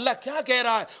کو، اللہ کیا کہہ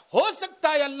رہا ہے. ہو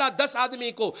سکتا ہے اللہ 10 آدمی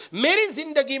کو میری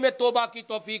زندگی میں توبہ کی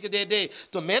توفیق دے دے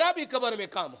تو میرا بھی قبر میں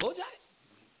کام ہو جائے.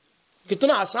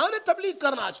 کتنا آسان ہے تبلیغ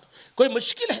کرنا، آج کوئی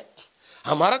مشکل ہے.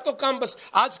 ہمارا تو کام بس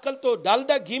آج کل تو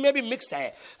ڈالڈا گھی میں بھی مکس ہے.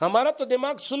 ہمارا تو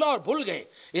دماغ سنا اور بھول گئے.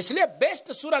 اس لیے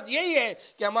بیسٹ صورت یہی ہے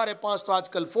کہ ہمارے پاس تو آج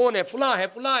کل فون ہے، فلاں ہے،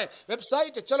 ویب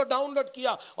سائٹ ہے، چلو ڈاؤن لوڈ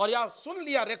کیا اور یا سن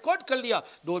لیا، ریکارڈ کر لیا،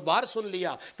 2 بار سن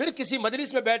لیا. پھر کسی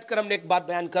مجلس میں بیٹھ کر ہم نے ایک بات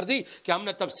بیان کر دی کہ ہم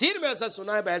نے تفسیر میں ایسا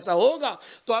سنا ہے، ایسا ہوگا.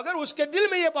 تو اگر اس کے دل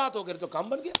میں یہ بات ہو گئی تو کام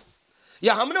بن گیا.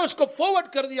 یا ہم نے اس کو فارورڈ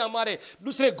کر دیا ہمارے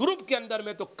دوسرے گروپ کے اندر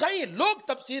میں، تو کئی لوگ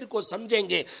تفسیر کو سمجھیں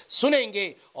گے، سنیں گے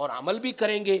اور عمل بھی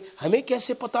کریں گے. ہمیں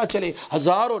کیسے پتا چلے؟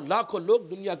 ہزاروں لاکھوں لوگ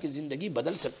دنیا کی زندگی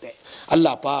بدل سکتے ہیں.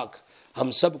 اللہ پاک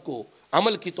ہم سب کو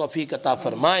عمل کی توفیق عطا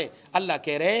فرمائے. اللہ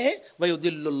کہہ رہے ہیں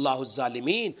وَيُضِلُّ اللَّهُ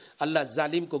الظَّالِمِينَ، اللہ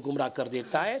ظالم کو گمراہ کر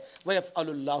دیتا ہے. وَيَفْعَلُ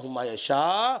اللَّهُ مَا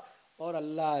يَشَاءُ، اور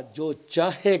اللہ جو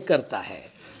چاہے کرتا ہے.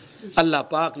 اللہ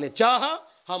پاک نے چاہا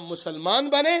ہم مسلمان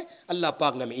بنے، اللہ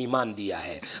پاک نے ہمیں ایمان دیا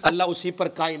ہے. اللہ اسی پر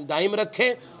قائم دائم رکھے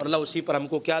اور اللہ اسی پر ہم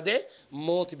کو کیا دے؟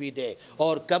 موت بھی دے.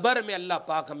 اور قبر میں اللہ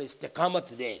پاک ہمیں استقامت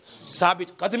دے،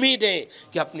 ثابت قدمی دے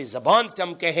کہ اپنی زبان سے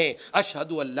ہم کہیں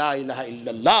اشہد ان لا الہ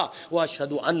الا اللہ و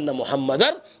اشہد ان محمد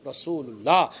رسول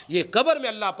اللہ. یہ قبر میں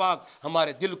اللہ پاک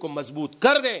ہمارے دل کو مضبوط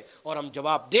کر دے اور ہم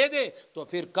جواب دے دیں تو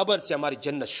پھر قبر سے ہماری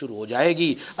جنت شروع ہو جائے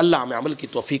گی. اللہ ہمیں عمل کی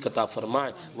توفیق عطا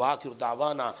فرمائے. وآخر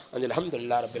دعوانا ان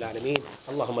الحمدللہ رب العالمین.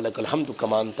 اللہم لک الحمد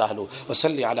کما انت اہل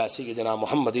وصلی علی سیدنا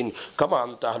محمد کما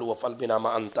انت اہل وفعل بنا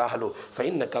ما انت اہل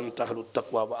فانک انت اہل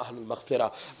التقوی و اہل المغفرہ.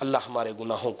 اللہ ہمارے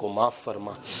گناہوں کو معاف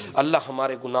فرما، اللہ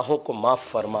ہمارے گناہوں کو معاف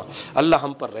فرما، اللہ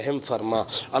ہم پر رحم فرما،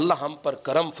 اللہ ہم پر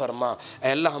کرم فرما.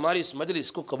 اے اللہ ہماری اس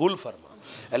مجلس کو قبول فرما،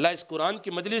 اللہ اس قرآن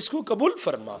کی مجلس کو قبول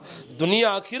فرما،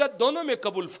 دنیا آخرت دونوں میں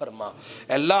قبول فرما.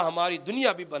 اللہ ہماری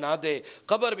دنیا بھی بنا دے،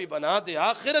 قبر بھی بنا دے،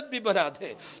 آخرت بھی بنا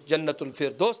دے، جنت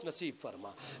الفردوس نصیب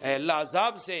فرما. اے اللہ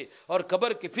عذاب سے اور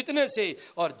قبر کے فتنے سے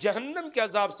اور جہنم کے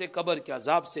عذاب سے، قبر کے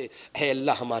عذاب سے اے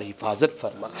اللہ ہماری حفاظت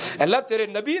فرما. اللہ تیرے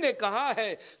نبی نے کہا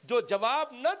ہے جو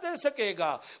جواب نہ دے سکے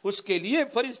گا اس کے لیے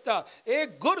فرشتہ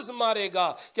ایک گرز مارے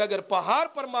گا کہ اگر پہاڑ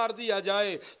پر مار دیا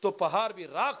جائے تو پہاڑ بھی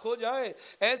راکھ ہو جائے،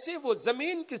 ایسے وہ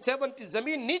زمین کی 70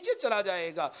 زمین نیچے چلا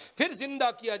جائے گا، پھر زندہ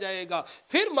کیا جائے گا،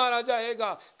 پھر مارا جائے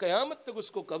گا، قیامت تک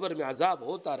اس کو قبر میں عذاب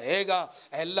ہوتا رہے گا.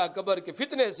 اے اللہ قبر کے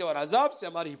فتنے سے اور عذاب سے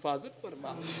ہماری حفاظت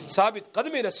فرما، ثابت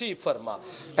قدمی نصیب فرما.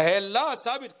 اے اللہ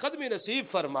ثابت قدمی نصیب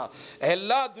فرما. اے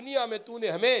اللہ دنیا میں تو نے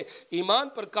ہمیں ایمان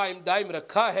پر قائم دائم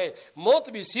رکھا ہے، موت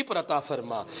بھی اسی پر عطا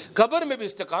فرما، قبر میں بھی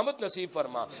استقامت نصیب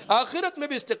فرما، آخرت میں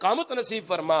بھی استقامت نصیب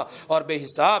فرما اور بے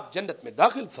حساب جنت میں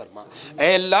داخل فرما.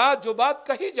 اے اللہ جو بات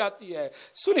کہی جاتی ہے ہے،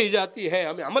 سنی جاتی ہے،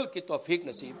 ہمیں عمل کی توفیق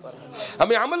نصیب فرما،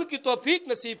 ہمیں عمل کی توفیق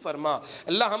نصیب فرما۔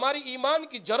 اللہ ہماری ایمان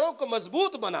کی جڑوں کو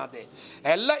مضبوط بنا دے،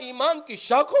 اے اللہ ایمان کی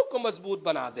شاخوں کو مضبوط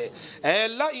بنا دے، اے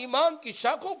اللہ ایمان کی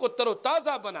شاخوں کو تر و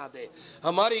تازہ بنا دے۔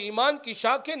 ہمارے ایمان کی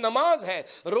شاخیں نماز ہے،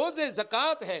 روزے،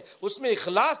 زکوٰۃ ہے، اس میں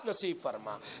اخلاص نصیب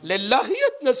فرما،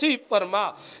 للہیت نصیب فرما۔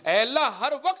 اے اللہ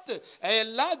ہر وقت، اے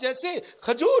اللہ جیسے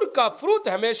کھجور کا فروٹ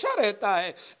ہمیشہ رہتا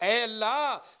ہے، اے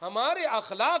اللہ ہمارے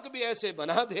اخلاق بھی ایسے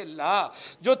بنا دے اللہ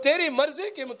جو تیری مرضی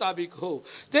کے مطابق ہو،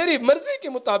 تیری مرضی کے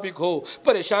مطابق ہو۔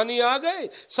 پریشانی آ گئے،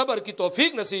 صبر کی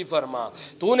توفیق نصیب فرما۔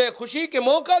 تو نے خوشی کے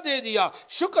موقع دے دیا،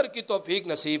 شکر کی توفیق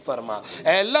نصیب فرما۔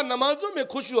 اے اللہ نمازوں میں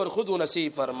خوشی اور خضوع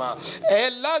نصیب فرما۔ اے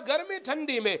اللہ گرمی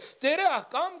ٹھنڈی میں تیرے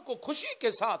احکام کو خوشی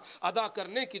کے ساتھ ادا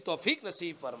کرنے کی توفیق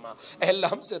نصیب فرما۔ اے اللہ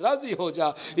ہم سے راضی ہو جا۔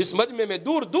 اس مجمع میں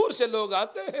دور دور سے لوگ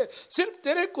آتے ہیں صرف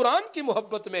تیرے قرآن کی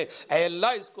محبت میں، اے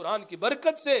اللہ اس قرآن کی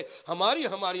برکت سے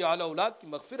ہماری اعلیٰ اولاد کی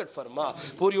مغفرت فرما،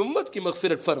 پوری امت کی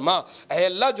مغفرت فرما۔ اے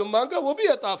اللہ جو مانگا وہ بھی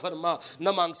عطا فرما،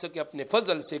 نہ مانگ سکے اپنے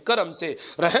فضل سے، کرم سے،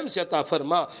 رحم سے عطا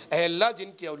فرما۔ اے اللہ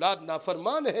جن کی اولاد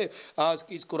نافرمان ہے، آج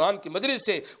کی اس قرآن کی مجلس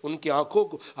سے ان کی آنکھوں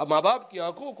کو، ماں باپ کی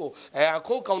آنکھوں کو، اے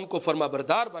آنکھوں کا ان کو فرما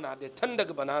بردار بنا دے،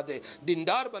 ٹھنڈک بنا دے،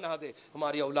 دیندار بنا دے۔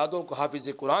 ہماری اولادوں کو حافظ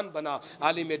قرآن بنا،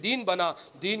 عالم دین بنا،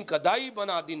 دین کا دائی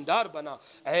بنا، دیندار بنا۔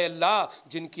 اے اللہ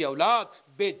جن کی اولاد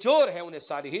بے جور ہے انہیں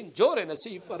صالحین جور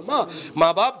نصیب فرما۔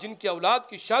 ماں باپ جن کی اولاد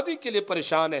کی شادی کے لیے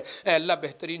پریشان ہے، اے اللہ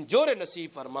بہترین جور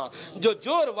نصیب فرما۔ جو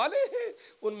جور والے ہیں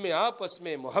ان میں آپس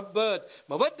میں محبت،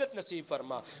 مودت نصیب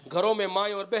فرما۔ گھروں میں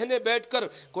مائیں اور بہنیں بیٹھ کر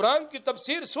قرآن کی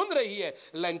تفسیر سن رہی ہے،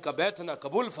 اللہ ان کا بیٹھنا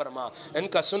قبول فرما، ان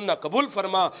کا سننا قبول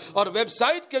فرما۔ اور ویب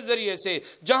سائٹ کے ذریعے سے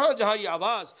جہاں جہاں یہ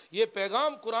آواز، یہ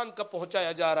پیغام قرآن کا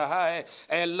پہنچایا جا رہا ہے،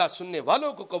 اے اللہ سننے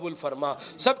والوں کو قبول فرما،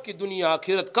 سب کی دنیا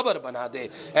آخرت قبر بنا دے،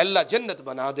 اے اللہ جنت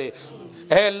بنا دے۔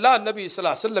 اے اللہ نبی صلی اللہ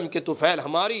علیہ وسلم کے طفیل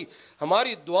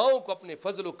ہماری دعاؤں کو اپنے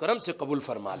فضل و کرم سے قبول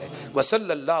فرما لے۔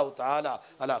 وصلی اللہ تعالی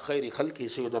علی خیر خلقہ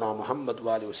سیدنا محمد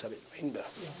وآلہ وسلم۔